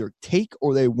will either take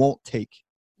or they won't take.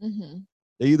 Mm-hmm.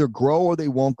 They either grow or they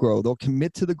won't grow. They'll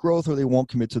commit to the growth or they won't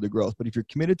commit to the growth. But if you're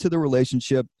committed to the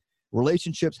relationship,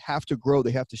 relationships have to grow.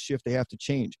 They have to shift. They have to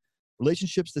change.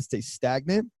 Relationships that stay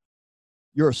stagnant,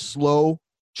 you're a slow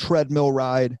treadmill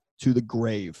ride to the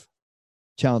grave.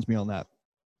 Challenge me on that.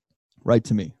 Write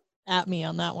to me. At me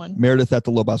on that one.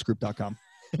 Meredith@thelobosgroup.com.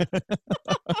 I'm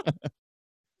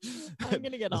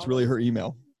going to get That's really her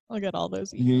email. I'll get all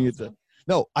those emails.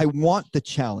 No, I want the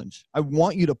challenge. I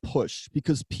want you to push,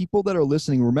 because people that are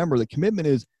listening, remember the commitment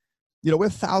is, you know, we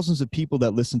have thousands of people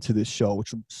that listen to this show,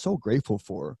 which I'm so grateful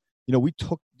for. You know, we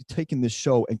taken this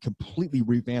show and completely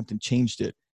revamped and changed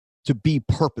it to be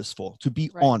purposeful, to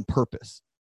be on purpose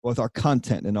with our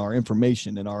content and our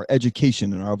information and our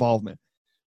education and our involvement.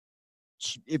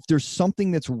 If there's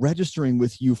something that's registering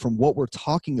with you from what we're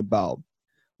talking about,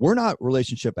 we're not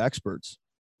relationship experts.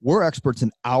 We're experts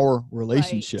in our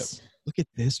relationship. Right. Look at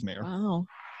this, Mayor. Wow.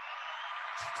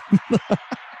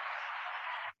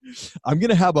 I'm going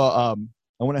to have I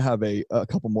want to have a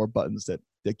couple more buttons that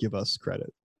give us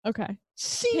credit. Okay.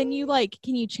 Can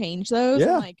you change those?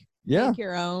 Yeah. And make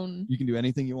your own. You can do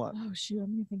anything you want. Oh shoot, I'm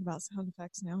going to think about sound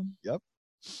effects now. Yep.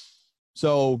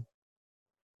 So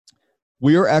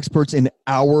we are experts in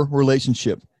our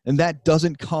relationship, and that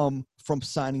doesn't come from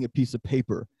signing a piece of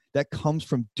paper. That comes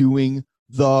from doing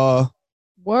the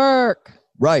work.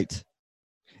 Right.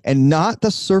 And not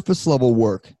the surface level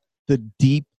work, the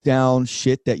deep down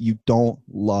shit that you don't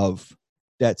love,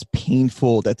 that's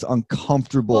painful, that's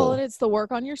uncomfortable. Well, and it's the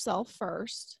work on yourself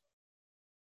first.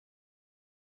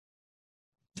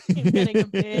 And getting a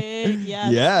big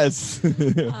yes.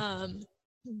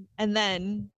 And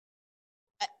then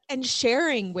and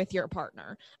sharing with your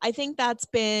partner. I think that's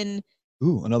been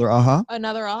another aha.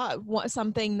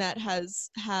 Something that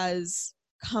has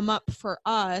come up for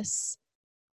us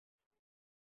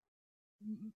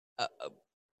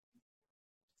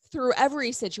through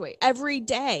every situation. Every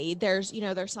day there's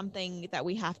something that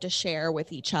we have to share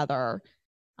with each other.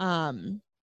 You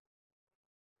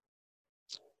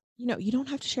don't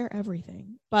have to share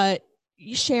everything, but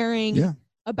sharing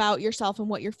about yourself and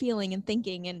what you're feeling and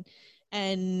thinking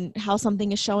and how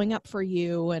something is showing up for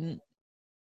you. And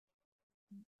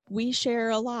we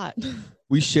share a lot.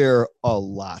 We share a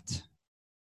lot.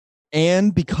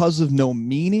 And because of no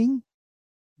meaning,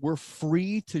 we're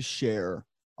free to share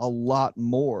a lot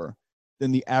more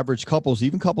than the average couples,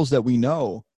 even couples that we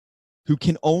know who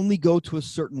can only go to a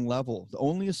certain level,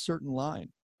 only a certain line.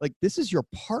 Like, this is your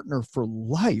partner for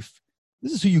life.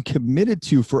 This is who you committed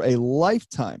to for a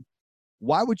lifetime.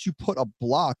 Why would you put a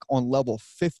block on level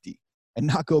 50 and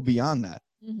not go beyond that?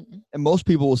 Mm-hmm. And most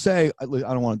people will say, I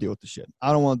don't want to deal with the shit.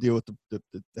 I don't want to deal with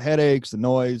the headaches, the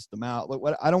noise, the mouth.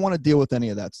 I don't want to deal with any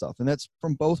of that stuff. And that's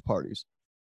from both parties.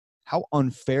 How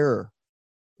unfair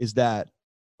is that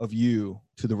of you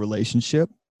to the relationship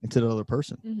and to the other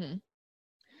person? Mm-hmm.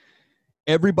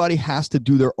 Everybody has to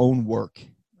do their own work.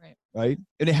 Right?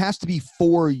 And it has to be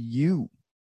for you,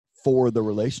 for the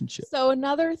relationship. So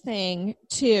another thing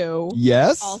too.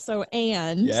 Yes. Also,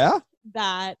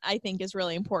 that I think is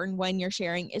really important when you're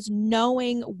sharing is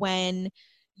knowing when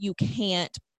you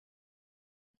can't.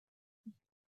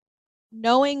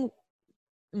 I don't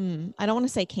want to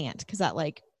say can't, because that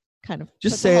kind of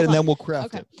just say it and then we'll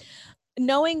craft it.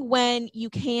 Knowing when you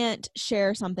can't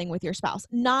share something with your spouse,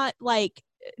 not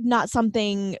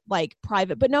something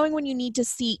private, but knowing when you need to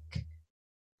seek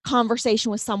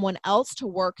conversation with someone else to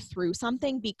work through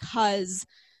something, because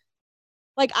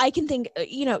I can think,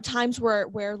 times where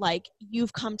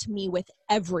you've come to me with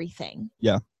everything.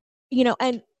 Yeah.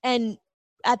 And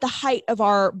at the height of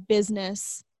our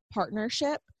business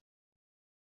partnership.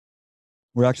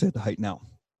 We're actually at the height now.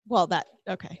 Well,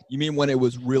 okay. You mean when it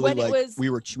was really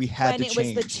we had to change? When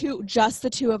it was just the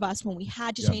two of us, when we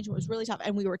had to change, it was really tough.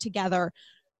 And we were together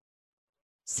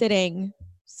sitting,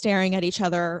 staring at each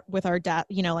other with our I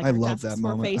love that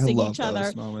moment. Facing each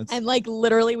other. And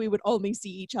literally we would only see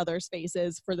each other's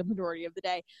faces for the majority of the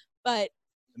day. But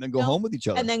and then go home with each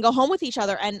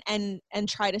other. And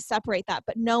try to separate that.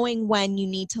 But knowing when you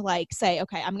need to say,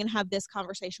 okay, I'm going to have this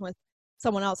conversation with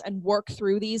someone else and work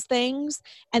through these things,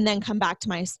 and then come back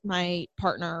to my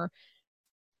partner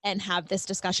and have this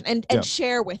discussion and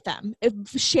share with them.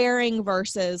 Sharing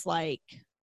versus to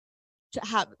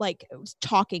have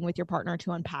talking with your partner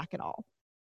to unpack it all.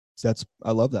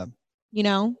 I love that.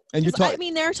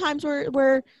 And there are times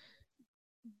where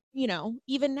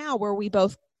even now where we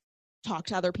both talk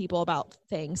to other people about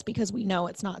things because we know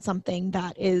it's not something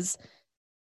that is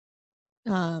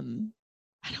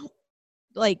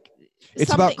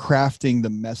it's about crafting the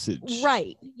message.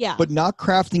 Right. Yeah. But not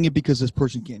crafting it because this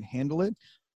person can't handle it.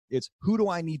 It's who do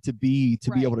I need to be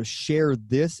be able to share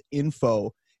this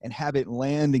info and have it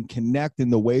land and connect in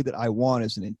the way that I want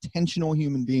as an intentional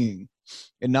human being,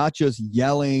 and not just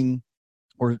yelling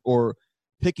or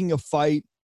picking a fight.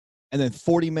 And then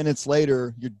 40 minutes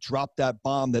later, you drop that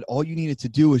bomb that all you needed to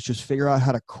do is just figure out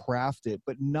how to craft it,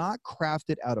 but not craft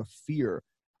it out of fear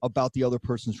about the other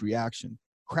person's reaction.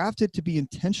 Craft it to be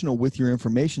intentional with your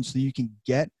information so you can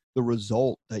get the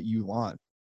result that you want.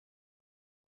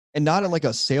 And not in a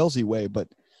salesy way, but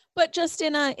just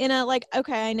in a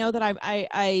okay, I know that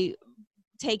I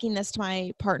taking this to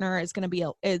my partner is going to be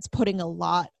it's putting a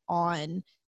lot on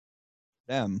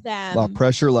them. A lot of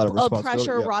pressure, a lot of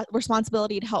responsibility.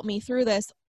 Responsibility to help me through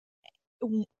this.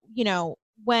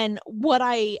 When what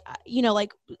I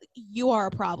you are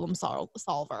a problem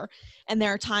solver, and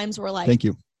there are times where thank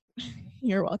you.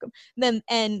 You're welcome.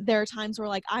 And there are times where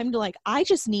I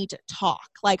just need to talk.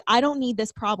 I don't need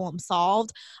this problem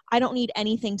solved. I don't need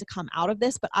anything to come out of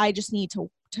this, but I just need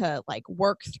to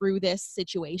work through this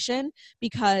situation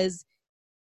because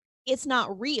it's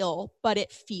not real, but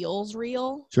it feels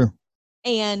real. Sure.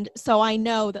 And so I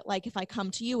know that if I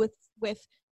come to you with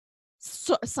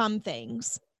some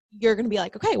things, you're going to be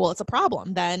okay, well, it's a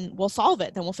problem. Then we'll solve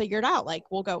it. Then we'll figure it out.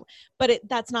 We'll go, but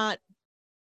that's not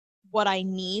what I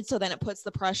need. So then it puts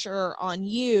the pressure on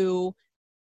you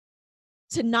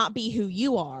to not be who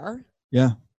you are. Yeah.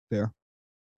 Fair.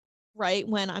 Right.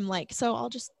 When I'm so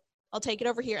I'll take it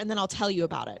over here and then I'll tell you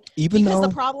about it. Because the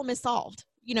problem is solved.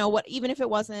 Even if it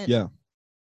wasn't. Yeah.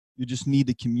 You just need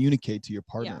to communicate to your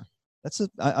partner. Yeah.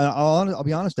 I'll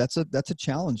be honest. That's a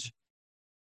challenge.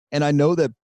 And I know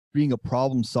that being a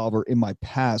problem solver in my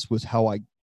past was how I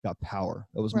got power.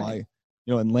 That was my,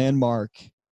 and Landmark,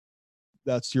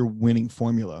 that's your winning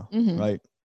formula, right?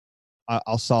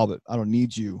 I'll solve it. I don't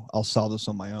need you. I'll solve this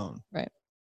on my own. Right.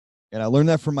 And I learned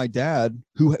that from my dad,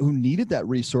 who needed that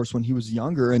resource when he was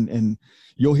younger. And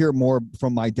you'll hear more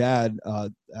from my dad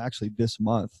actually this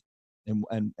month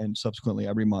and subsequently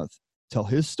every month. Tell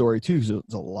his story too, because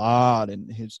it's a lot, and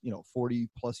his 40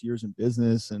 plus years in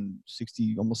business and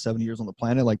 60, almost 70 years on the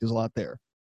planet. Like, there's a lot there.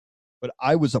 But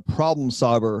I was a problem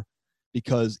solver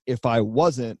because if I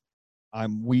wasn't,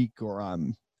 I'm weak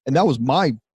and that was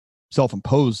my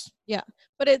self-imposed. Yeah,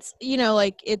 but it's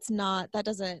it's not.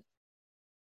 That's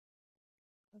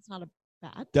not a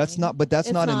bad. That's thing. not. But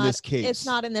that's not in this case. It's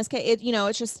not in this case.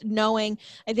 It's just knowing.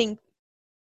 I think.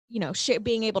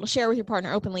 Being able to share with your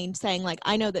partner openly and saying, like,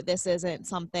 I know that this isn't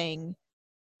something.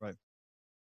 Right.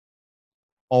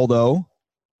 Although,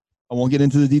 I won't get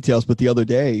into the details, but the other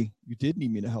day, you did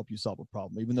need me to help you solve a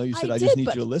problem, even though you said, I just need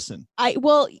you to listen.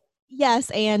 Yes,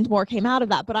 and more came out of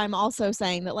that. But I'm also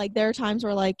saying that, like, there are times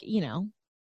where, like,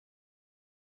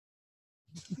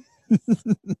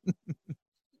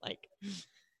 like,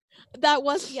 that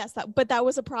was, but that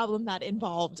was a problem that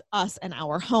involved us and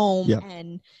our home. Yeah.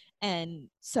 And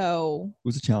so it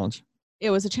was a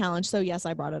challenge. So yes,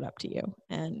 I brought it up to you,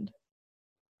 and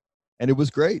it was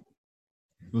great.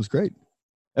 It was great.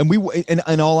 And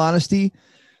in all honesty,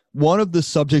 one of the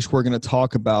subjects we're going to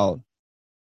talk about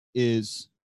is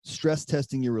stress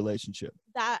testing your relationship.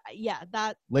 That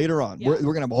later on, we're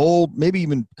going to have a whole, maybe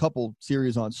even a couple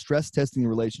series on stress testing the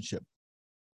relationship.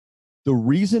 The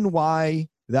reason why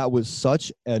that was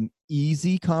such an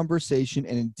easy conversation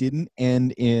and it didn't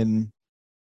end in,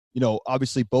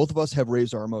 obviously both of us have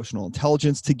raised our emotional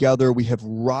intelligence together. We have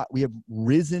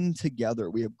risen together.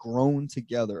 We have grown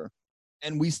together,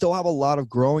 and we still have a lot of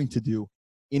growing to do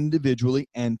individually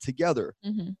and together.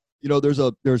 We've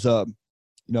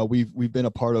been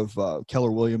a part of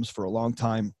Keller Williams for a long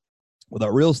time with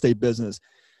our real estate business.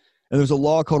 And there's a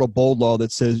law called a bold law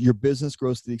that says your business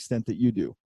grows to the extent that you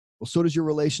do. Well, so does your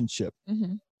relationship.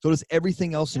 So does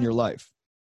everything else in your life.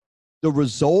 The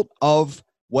result of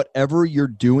whatever you're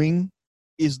doing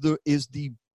is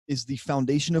the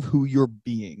foundation of who you're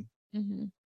being.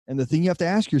 And the thing you have to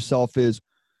ask yourself is,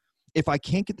 if I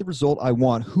can't get the result I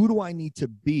want, who do I need to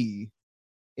be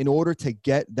in order to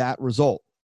get that result?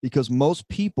 Because most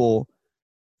people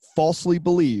falsely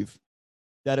believe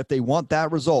that if they want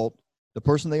that result, the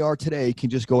person they are today can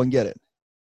just go and get it.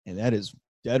 And that is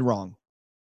dead wrong.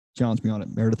 Challenge me on it.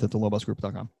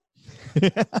 Meredith@thelobosgroup.com.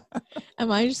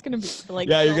 Am I just gonna be like?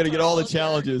 Yeah, you're gonna get all the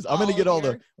challenges. I'm gonna get all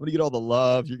the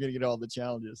love. You're gonna get all the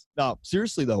challenges. No,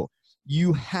 seriously though,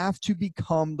 you have to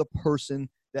become the person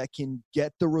that can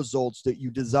get the results that you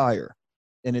desire,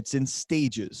 and it's in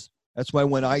stages. That's why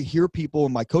when I hear people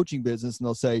in my coaching business and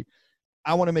they'll say,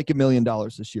 I want to make $1 million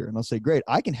this year, and I'll say, great,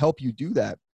 I can help you do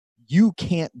that. You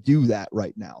can't do that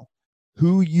right now.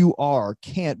 Who you are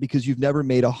can't, because you've never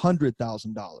made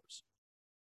 $100,000.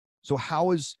 So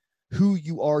how is who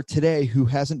you are today, who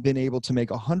hasn't been able to make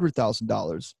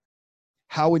 $100,000,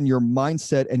 how in your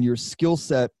mindset and your skill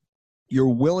set, your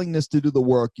willingness to do the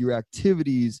work, your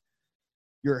activities,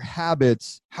 your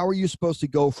habits, how are you supposed to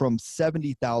go from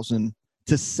 70,000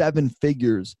 to 7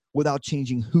 figures without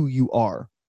changing who you are?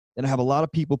 And I have a lot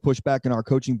of people push back in our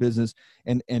coaching business,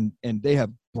 and they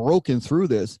have broken through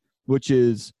this, which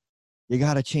is, you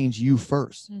got to change you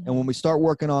first. And when we start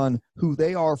working on who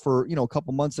they are for, a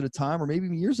couple months at a time, or maybe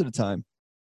even years at a time,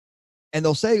 and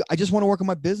they'll say, I just want to work on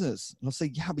my business. And I'll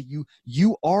say, yeah, but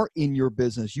you are in your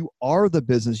business. You are the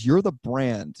business. You're the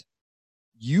brand.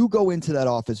 You go into that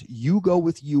office. You go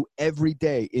with you every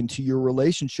day into your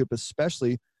relationship,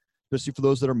 especially for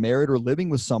those that are married or living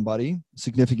with somebody,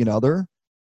 significant other.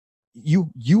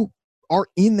 You are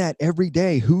in that every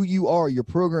day. Who you are, your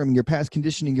programming, your past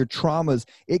conditioning, your traumas,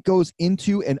 it goes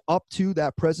into and up to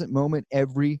that present moment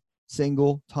every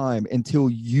single time until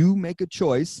you make a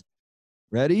choice,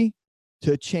 ready,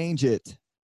 to change it.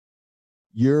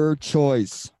 Your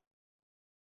choice.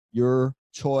 Your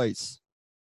choice.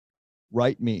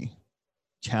 Write me.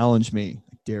 Challenge me.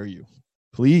 I dare you.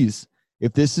 Please.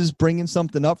 If this is bringing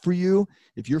something up for you,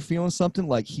 if you're feeling something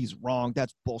like he's wrong,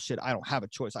 that's bullshit, I don't have a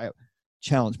choice,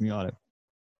 challenge me on it.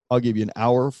 I'll give you an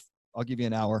hour.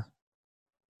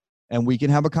 And we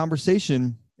can have a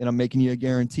conversation, and I'm making you a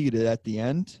guarantee that at the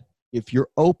end, if you're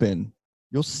open,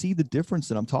 you'll see the difference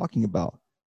that I'm talking about.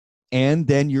 And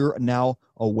then you're now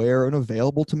aware and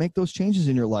available to make those changes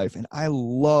in your life. And I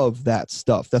love that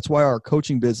stuff. That's why our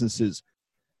coaching business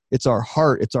it's our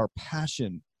heart, it's our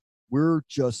passion. we're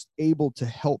just able to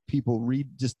help people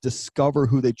just discover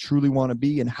who they truly want to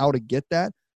be and how to get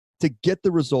that, to get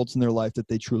the results in their life that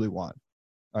they truly want.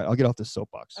 All right, I'll get off this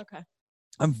soapbox. Okay.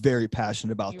 I'm very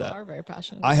passionate about that. You are very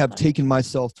passionate. I have taken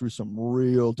myself through some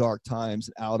real dark times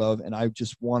out of, and I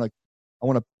just want to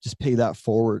just pay that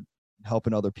forward,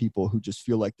 helping other people who just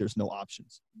feel like there's no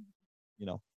options, you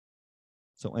know?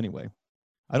 So anyway,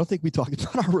 I don't think we talked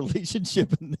about our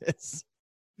relationship in this.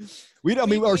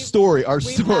 Our story.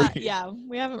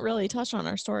 We haven't really touched on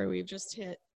our story. We've just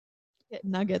hit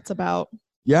nuggets about.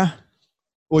 Yeah.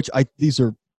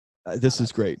 This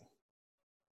is great.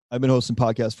 I've been hosting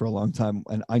podcasts for a long time,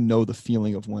 and I know the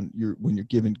feeling of when you're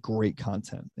given great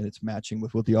content and it's matching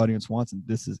with what the audience wants, and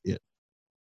this is it.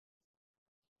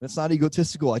 That's not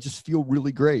egotistical. I just feel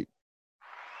really great.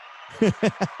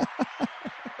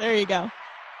 There you go.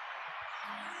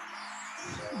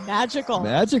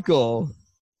 Magical.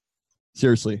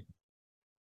 Seriously.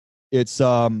 It's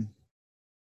I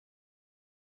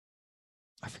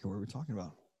forget what we were talking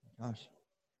about. Gosh.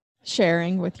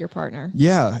 Sharing with your partner.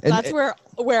 Yeah. That's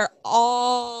where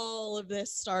all of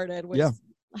this started, was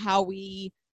how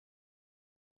we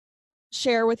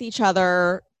share with each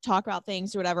other, talk about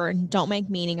things, do whatever, and don't make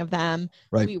meaning of them.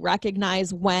 Right. We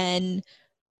recognize when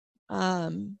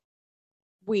it's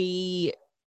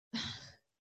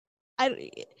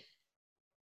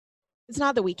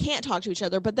not that we can't talk to each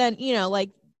other, but then,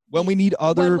 like when we need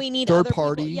other third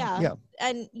party, people,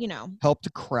 and help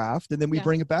to craft, and then we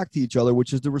bring it back to each other,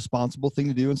 which is the responsible thing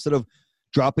to do. Instead of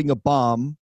dropping a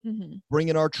bomb,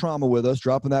 bringing our trauma with us,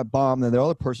 dropping that bomb, then the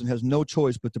other person has no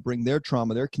choice but to bring their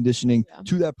trauma, their conditioning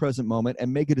to that present moment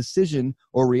and make a decision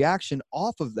or reaction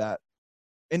off of that.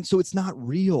 And so it's not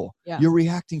real. Yeah. You're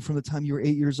reacting from the time you were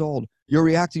 8 years old. You're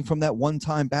reacting from that one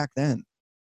time back then,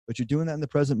 but you're doing that in the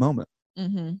present moment.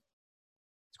 Mm-hmm.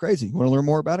 It's crazy. You want to learn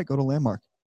more about it? Go to Landmark.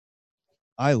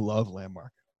 I love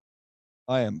Landmark.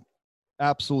 I am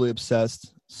absolutely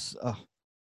obsessed.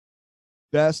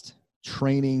 Best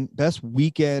training, best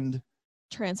weekend.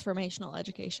 Transformational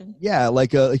education. Yeah,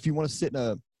 like if you want to sit in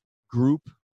a group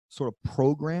sort of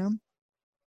program,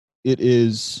 it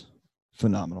is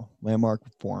phenomenal. Landmark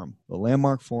Forum. The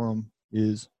Landmark Forum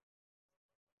is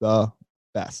the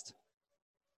best.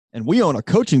 And we own a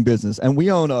coaching business, and we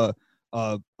own a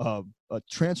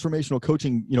transformational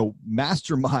coaching,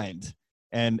 mastermind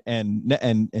and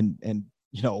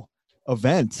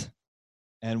event.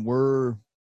 And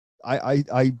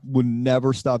I would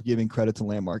never stop giving credit to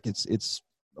Landmark. It's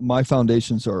my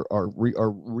foundations are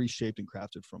reshaped and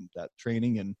crafted from that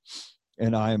training,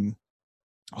 and I'm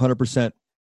 100%.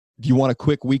 If you want a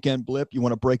quick weekend blip, you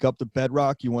want to break up the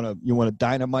bedrock, you want to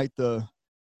dynamite the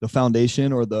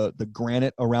foundation or the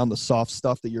granite around the soft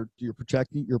stuff that you're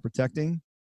protecting,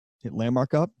 hit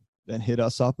Landmark up, then hit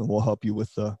us up, and we'll help you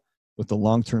with the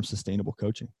long-term sustainable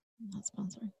coaching. Not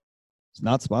sponsored. It's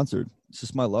not sponsored. It's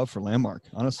just my love for Landmark,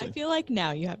 honestly. I feel like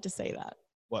now you have to say that.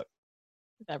 What?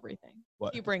 With everything.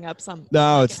 What? You bring up some.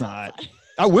 No, it's not.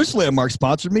 I wish Landmark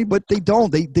sponsored me, but they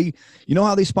don't. They you know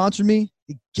how they sponsored me?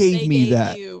 They gave me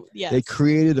that. Yes. They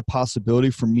created a possibility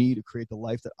for me to create the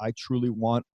life that I truly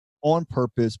want on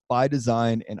purpose, by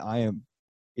design, and I am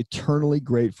eternally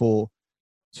grateful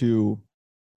to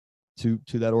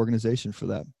that organization for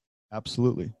that.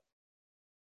 Absolutely.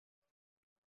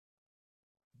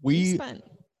 We spent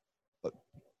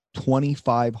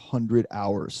 2,500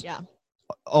 hours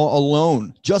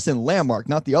alone, just in Landmark,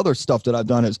 not the other stuff that I've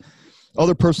done as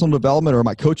other personal development or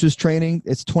my coach's training.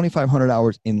 It's 2,500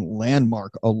 hours in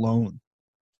Landmark alone.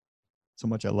 So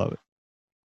much I love it.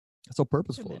 That's how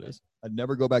purposeful it is. I'd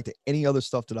never go back to any other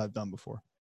stuff that I've done before,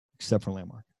 except for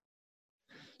Landmark.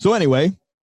 So anyway,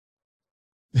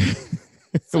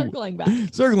 circling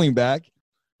back,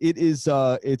 it is,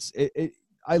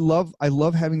 I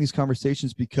love having these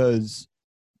conversations, because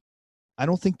I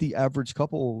don't think the average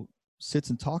couple sits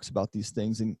and talks about these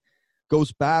things and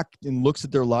goes back and looks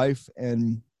at their life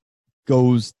and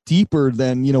goes deeper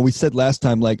than, we said last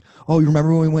time, like, oh, you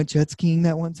remember when we went jet skiing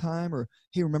that one time? Or,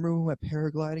 hey, remember when we went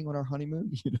paragliding on our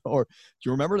honeymoon? Or do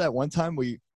you remember that one time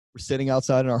we were sitting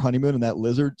outside on our honeymoon and that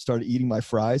lizard started eating my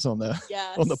fries on the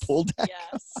on the pool deck?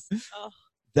 Yes. Oh,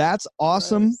 that's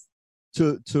awesome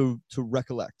to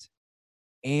recollect.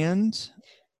 And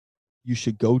you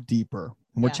should go deeper.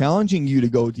 And we're challenging you to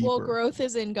go deeper. Well, growth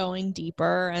is in going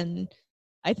deeper, and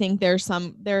I think there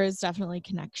is definitely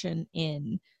connection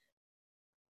in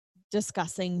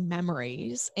discussing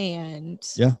memories and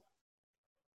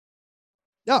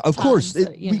of course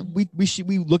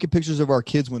we look at pictures of our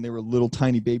kids when they were little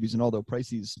tiny babies, and although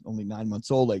Pricey's only 9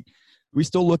 months old, like, we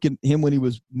still look at him when he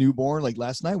was newborn. Like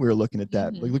last night we were looking at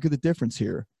that. Like, look at the difference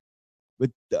here. But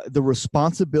the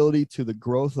responsibility to the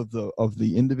growth of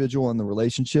the individual and the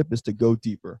relationship is to go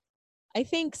deeper. I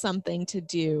think something to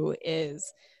do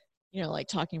is, like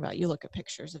talking about, you look at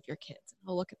pictures of your kids.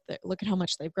 Oh, look at how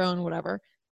much they've grown, whatever.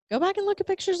 Go back and look at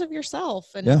pictures of yourself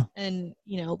and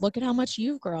look at how much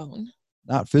you've grown.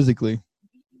 Not physically.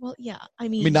 Well, yeah. I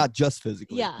mean, not just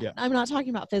physically. Yeah. I'm not talking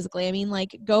about physically. I mean,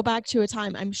 like, go back to a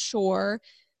time. I'm sure,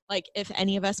 like, if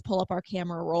any of us pull up our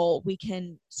camera roll, we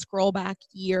can scroll back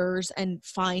years and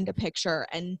find a picture,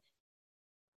 and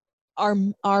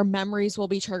our memories will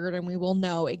be triggered, and we will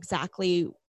know exactly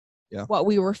what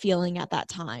we were feeling at that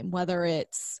time, whether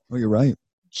it's you're right,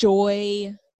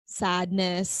 joy,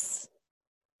 sadness.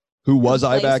 Who was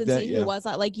I back then? Who was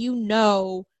I? Like,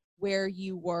 where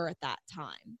you were at that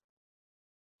time.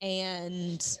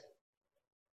 And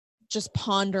just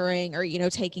pondering or,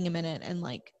 taking a minute and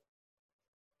like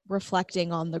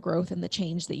reflecting on the growth and the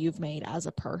change that you've made as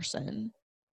a person.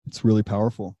 It's really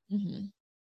powerful. Mm-hmm.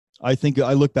 I think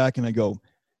I look back and I go,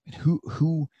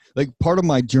 who, like, part of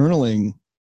my journaling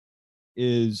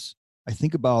is I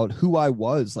think about who I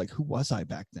was, like, who was I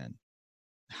back then?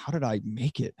 How did I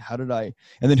make it? And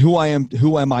then who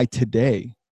am I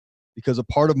today? Because a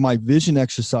part of my vision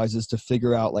exercise is to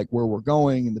figure out like where we're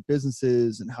going and the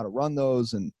businesses and how to run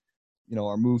those. And,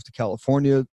 our move to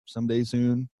California someday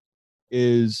soon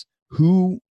is,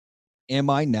 who am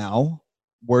I now?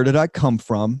 Where did I come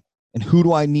from? And who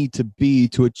do I need to be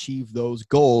to achieve those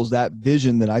goals, that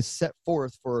vision that I set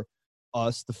forth for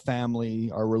us, the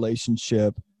family, our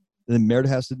relationship? And then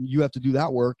Meredith you have to do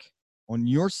that work on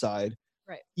your side.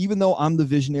 Right. Even though I'm the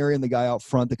visionary and the guy out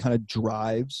front that kind of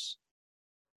drives.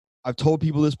 I've told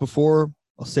people this before.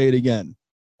 I'll say it again.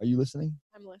 Are you listening?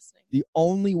 I'm listening. The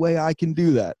only way I can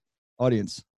do that,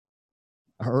 audience,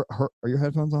 are your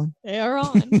headphones on? They are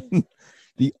on.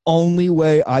 The only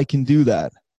way I can do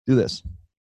that, do this.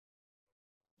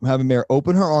 I'm having Mare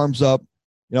open her arms up,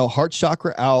 heart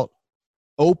chakra out,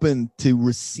 open to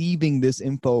receiving this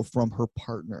info from her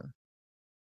partner.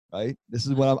 Right? This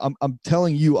is what I'm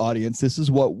telling you, audience. This is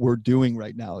what we're doing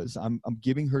right now. Is I'm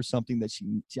giving her something that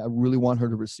I really want her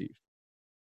to receive.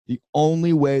 The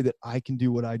only way that I can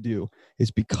do what I do is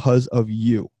because of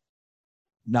you.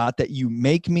 Not that you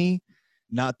make me,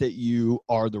 not that you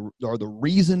are the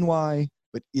reason why,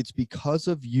 but it's because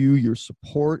of you, your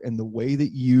support, and the way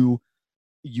that you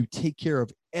take care of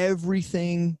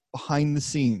everything behind the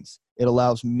scenes. It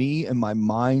allows me and my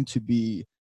mind to be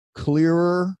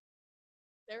clearer.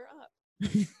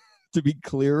 To be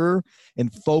clearer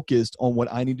and focused on what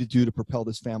I need to do to propel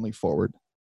this family forward.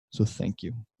 So thank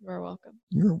you. You're welcome.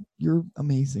 You're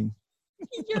amazing.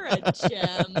 You're a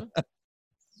gem.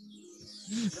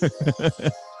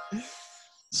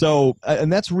 So,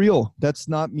 and that's real. That's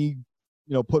not me,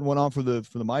 putting one on for the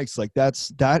mics. Like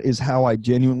that is how I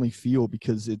genuinely feel,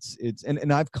 because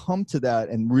and I've come to that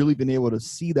and really been able to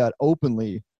see that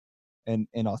openly and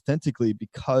authentically,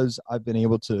 because I've been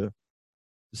able to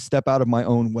step out of my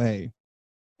own way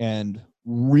and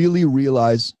really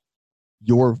realize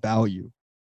your value.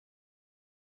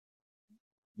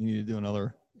 You need to do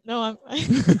another. No,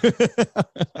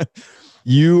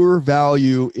 Your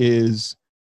value is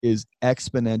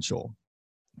exponential,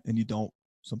 and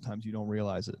sometimes you don't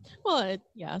realize it. Well,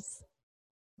 yes.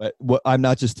 But I'm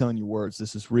not just telling you words.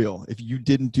 This is real. If you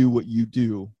didn't do what you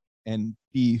do and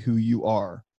be who you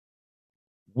are,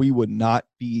 we would not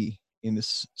be in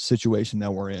this situation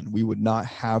that we're in. We would not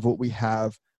have what we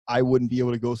have. I wouldn't be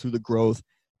able to go through the growth,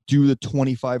 do the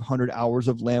 2,500 hours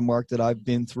of Landmark that I've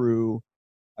been through.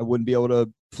 I wouldn't be able to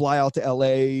fly out to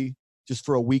LA just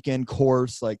for a weekend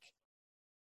course. Like,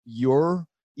 even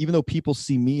though people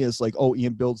see me as like, oh,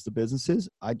 Ian builds the businesses,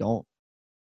 I don't.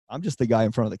 I'm just the guy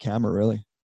in front of the camera, really.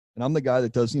 And I'm the guy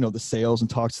that does, the sales and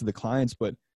talks to the clients,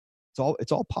 but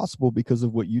it's all possible because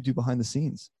of what you do behind the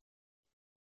scenes.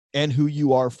 And who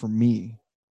you are for me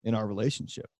in our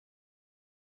relationship.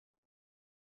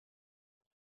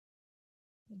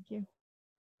 Thank you.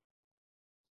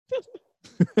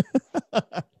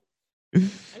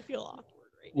 I feel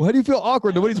awkward right now. Why do you feel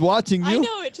awkward? Nobody's watching you. I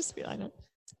know, I know.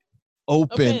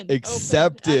 Open.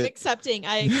 Accept it. I'm accepting.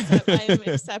 I am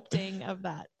accepting of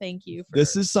that. Thank you.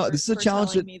 This is a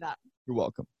challenge that, you're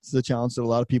welcome. This is a challenge that a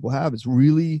lot of people have. It's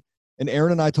really, and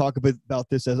Aaron and I talk a bit about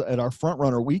this at our Front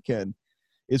Runner weekend.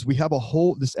 Is we have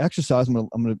this exercise.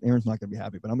 Aaron's not gonna be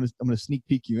happy, but I'm gonna sneak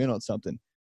peek you in on something.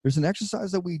 There's an exercise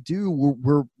that we do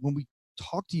where when we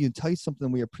talk to you and tell you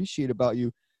something we appreciate about you,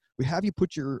 we have you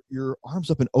put your arms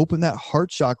up and open that heart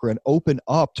chakra and open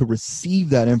up to receive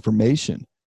that information.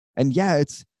 And yeah,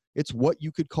 it's what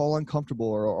you could call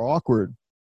uncomfortable or awkward.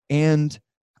 And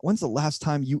when's the last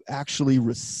time you actually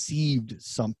received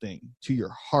something to your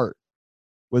heart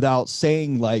without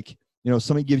saying, like,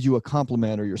 somebody gives you a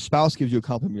compliment or your spouse gives you a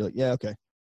compliment, you're like, yeah, okay.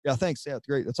 Yeah, thanks. Yeah, it's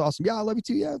great. That's awesome. Yeah, I love you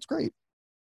too. Yeah, it's great.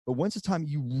 But when's the time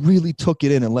you really took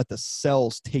it in and let the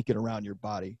cells take it around your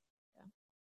body? Yeah.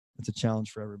 It's a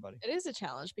challenge for everybody. It is a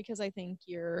challenge because I think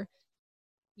you're,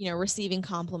 receiving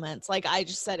compliments. Like I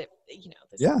just said it,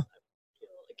 yeah.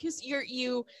 Because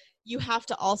you have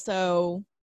to also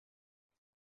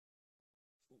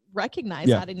recognize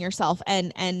that in yourself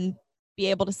and be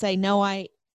able to say, no, I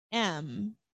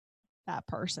am that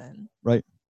person. Right.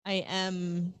 I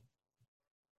am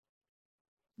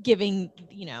giving,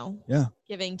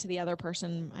 giving to the other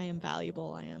person. I am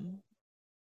valuable. I am.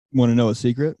 Want to know a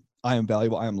secret? I am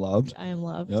valuable. I am loved. I am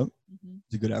loved. Yep. Mm-hmm.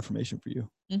 It's a good affirmation for you.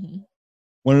 Mm-hmm.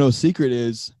 Want to know a secret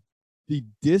is the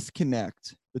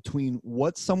disconnect between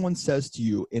what someone says to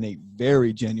you in a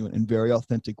very genuine and very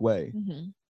authentic way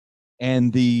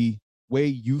and the way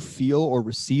you feel or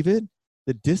receive it.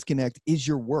 The disconnect is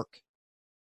your work.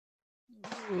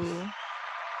 Ooh.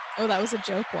 Oh, that was a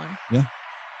joke one. Yeah.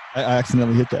 I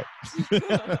accidentally hit that.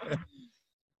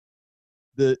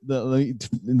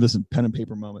 Listen, pen and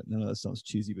paper moment. None of that sounds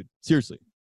cheesy, but seriously,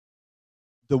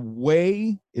 the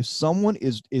way, if someone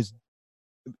is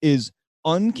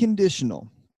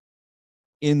unconditional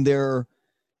in their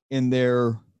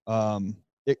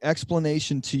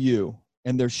explanation to you,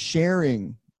 and they're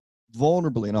sharing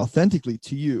vulnerably and authentically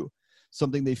to you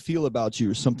something they feel about you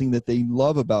or something that they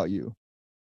love about you,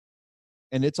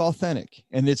 and it's authentic,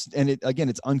 and it's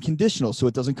unconditional, so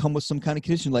it doesn't come with some kind of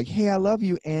condition like, hey, I love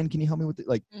you, and can you help me with it?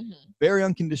 Like, very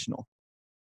unconditional.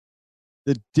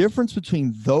 The difference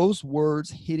between those words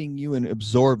hitting you and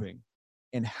absorbing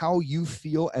and how you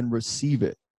feel and receive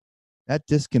it, that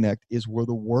disconnect is where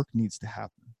the work needs to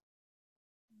happen.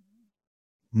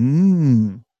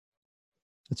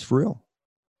 It's for real.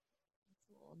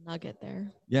 A little nugget there.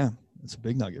 Yeah, it's a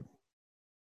big nugget.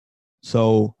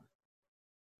 So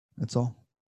that's all.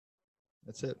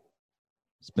 That's it.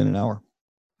 It's been an hour.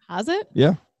 Has it?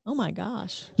 Yeah. Oh my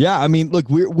gosh. Yeah, I mean, look,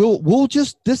 we'll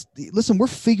just listen, we're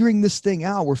figuring this thing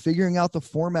out. We're figuring out the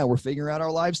format. We're figuring out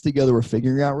our lives together. We're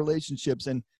figuring out relationships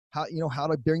and how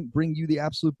to bring you the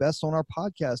absolute best on our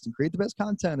podcast and create the best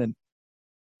content. And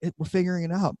we're figuring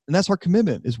it out. And that's our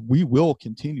commitment, is we will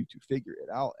continue to figure it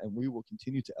out, and we will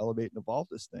continue to elevate and evolve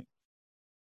this thing.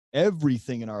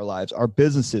 Everything in our lives, our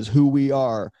businesses, who we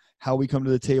are, how we come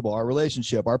to the table, our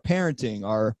relationship, our parenting,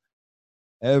 our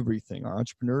everything, our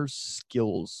entrepreneurial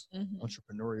skills.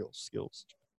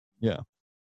 Yeah.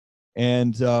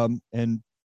 And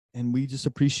we just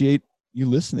appreciate you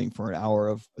listening for an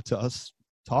hour to us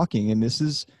talking. And this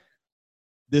is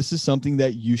something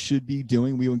that you should be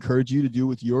doing. We encourage you to do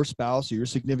with your spouse or your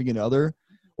significant other,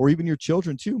 or even your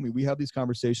children too. I mean, we have these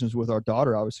conversations with our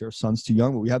daughter. Obviously, our son's too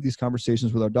young, but we have these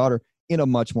conversations with our daughter in a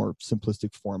much more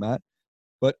simplistic format,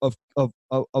 but of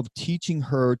teaching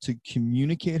her to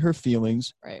communicate her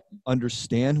feelings, right,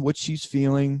 understand what she's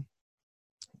feeling,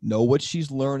 know what she's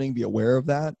learning, be aware of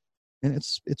that. And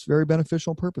it's very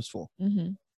beneficial and purposeful.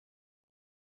 Mm-hmm.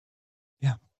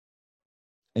 Yeah.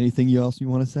 Anything else you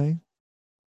want to say?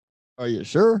 Are you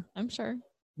sure? I'm sure.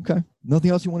 Okay.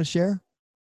 Nothing else you want to share?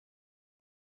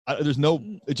 There's no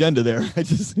agenda there. I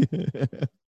just.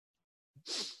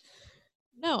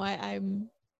 No, I'm.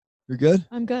 You're good?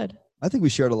 I'm good. I think we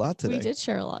shared a lot today. We did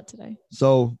share a lot today.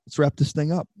 So let's wrap this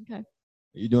thing up. Okay. Are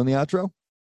you doing the outro?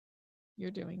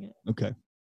 You're doing it. Okay.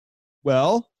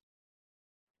 Well,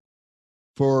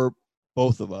 for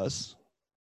both of us,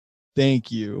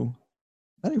 thank you.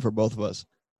 I think for both of us,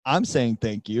 I'm saying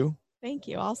thank you. Thank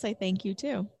you. I'll say thank you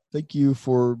too. Thank you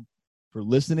for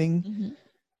listening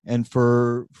and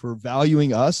for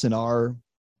valuing us and our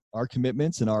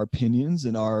commitments and our opinions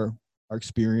and our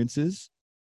experiences.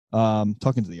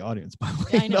 Talking to the audience, by the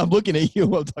way. Yeah, I'm looking at you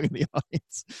while I'm talking to the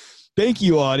audience. Thank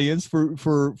you, audience,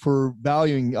 for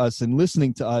valuing us and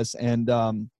listening to us. And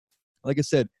like I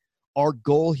said, our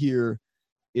goal here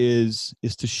is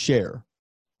to share.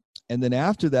 And then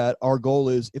after that, our goal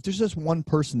is, if there's just one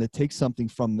person that takes something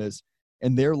from this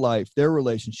and their life, their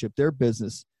relationship, their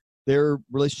business, their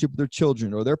relationship with their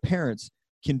children or their parents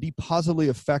can be positively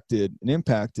affected and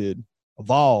impacted,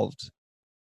 evolved,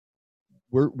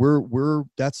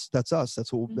 that's us.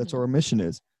 That's what that's our mission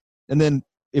is. And then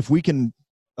if we can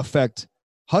affect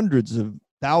hundreds of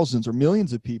thousands or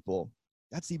millions of people,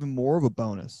 that's even more of a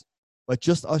bonus. But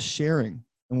just us sharing.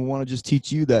 And we want to just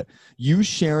teach you that you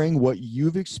sharing what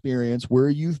you've experienced, where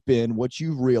you've been, what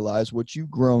you've realized, what you've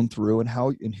grown through, and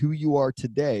how and who you are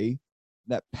today,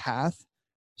 that path,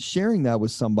 sharing that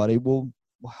with somebody will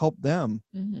help them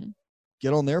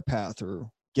get on their path or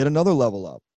get another level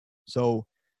up. So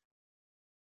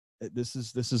this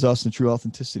is us in true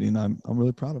authenticity, and I'm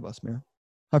really proud of us, Mare.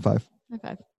 High five. High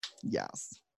five.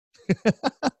 Yes.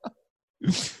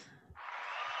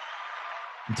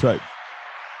 That's right.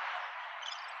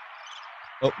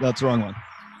 Oh, that's the wrong one.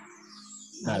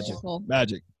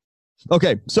 Magic.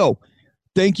 Okay, so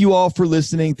thank you all for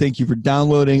listening. Thank you for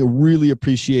downloading. Really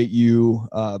appreciate you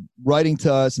writing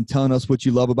to us and telling us what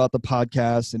you love about the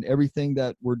podcast and everything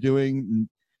that we're doing, and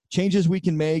changes we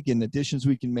can make and additions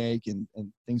we can make, and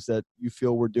things that you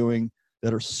feel we're doing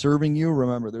that are serving you.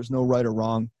 Remember, there's no right or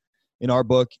wrong in our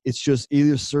book. It's just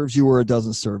either serves you or it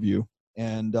doesn't serve you.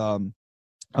 And I'm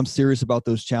serious about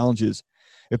those challenges.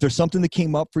 If there's something that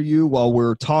came up for you while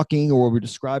we're talking or we're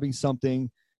describing something,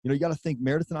 you got to think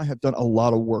Meredith and I have done a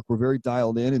lot of work. We're very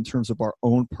dialed in terms of our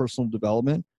own personal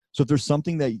development. So if there's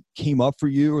something that came up for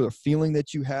you or a feeling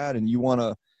that you had and you want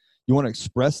to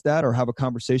express that or have a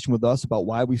conversation with us about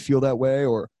why we feel that way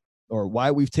or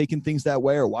why we've taken things that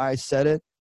way or why I said it,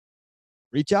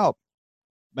 reach out.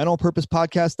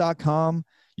 menonpurposepodcast.com.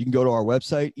 You can go to our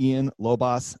website,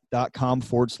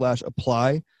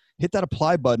 ianlobas.com/apply. Hit that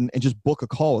apply button and just book a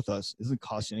call with us. It doesn't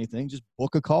cost you anything. Just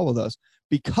book a call with us,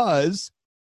 because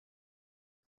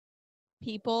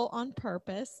people on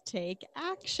purpose take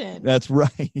action. That's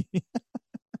right.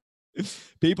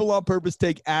 People on purpose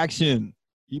take action.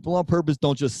 People on purpose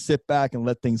don't just sit back and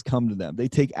let things come to them. They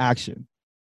take action.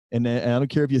 And I don't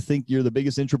care if you think you're the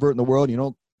biggest introvert in the world. You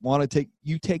don't want to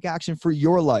take action for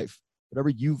your life. Whatever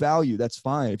you value, that's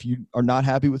fine. If you are not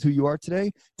happy with who you are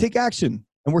today, take action.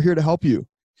 And we're here to help you.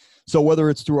 So whether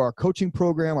it's through our coaching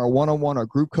program, our one-on-one, our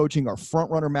group coaching, our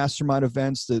front runner mastermind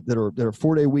events that are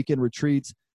 4-day weekend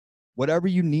retreats, whatever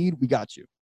you need, we got you.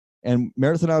 And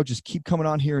Meredith and I will just keep coming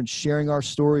on here and sharing our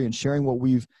story and sharing what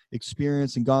we've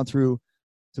experienced and gone through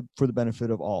for the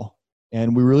benefit of all.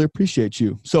 And we really appreciate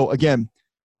you. So again,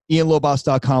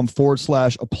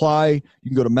 ianlobas.com/apply. You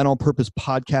can go to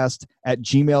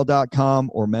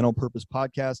menonpurposepodcast@gmail.com or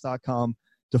menonpurposepodcast.com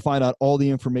to find out all the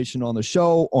information on the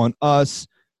show, on us,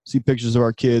 see pictures of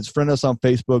our kids, friend us on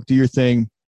Facebook, do your thing.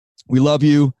 We love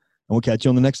you, and we'll catch you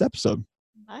on the next episode.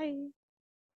 Bye.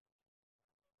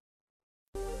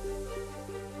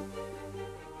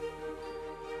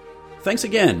 Thanks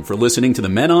again for listening to the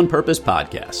Men on Purpose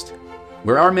podcast,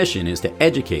 where our mission is to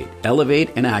educate, elevate,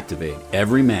 and activate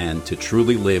every man to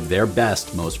truly live their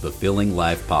best, most fulfilling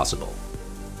life possible.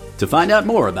 To find out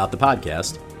more about the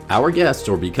podcast, our guests,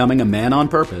 or becoming a man on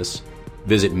purpose,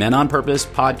 visit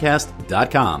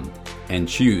menonpurposepodcast.com and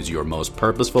choose your most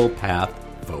purposeful path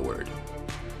forward.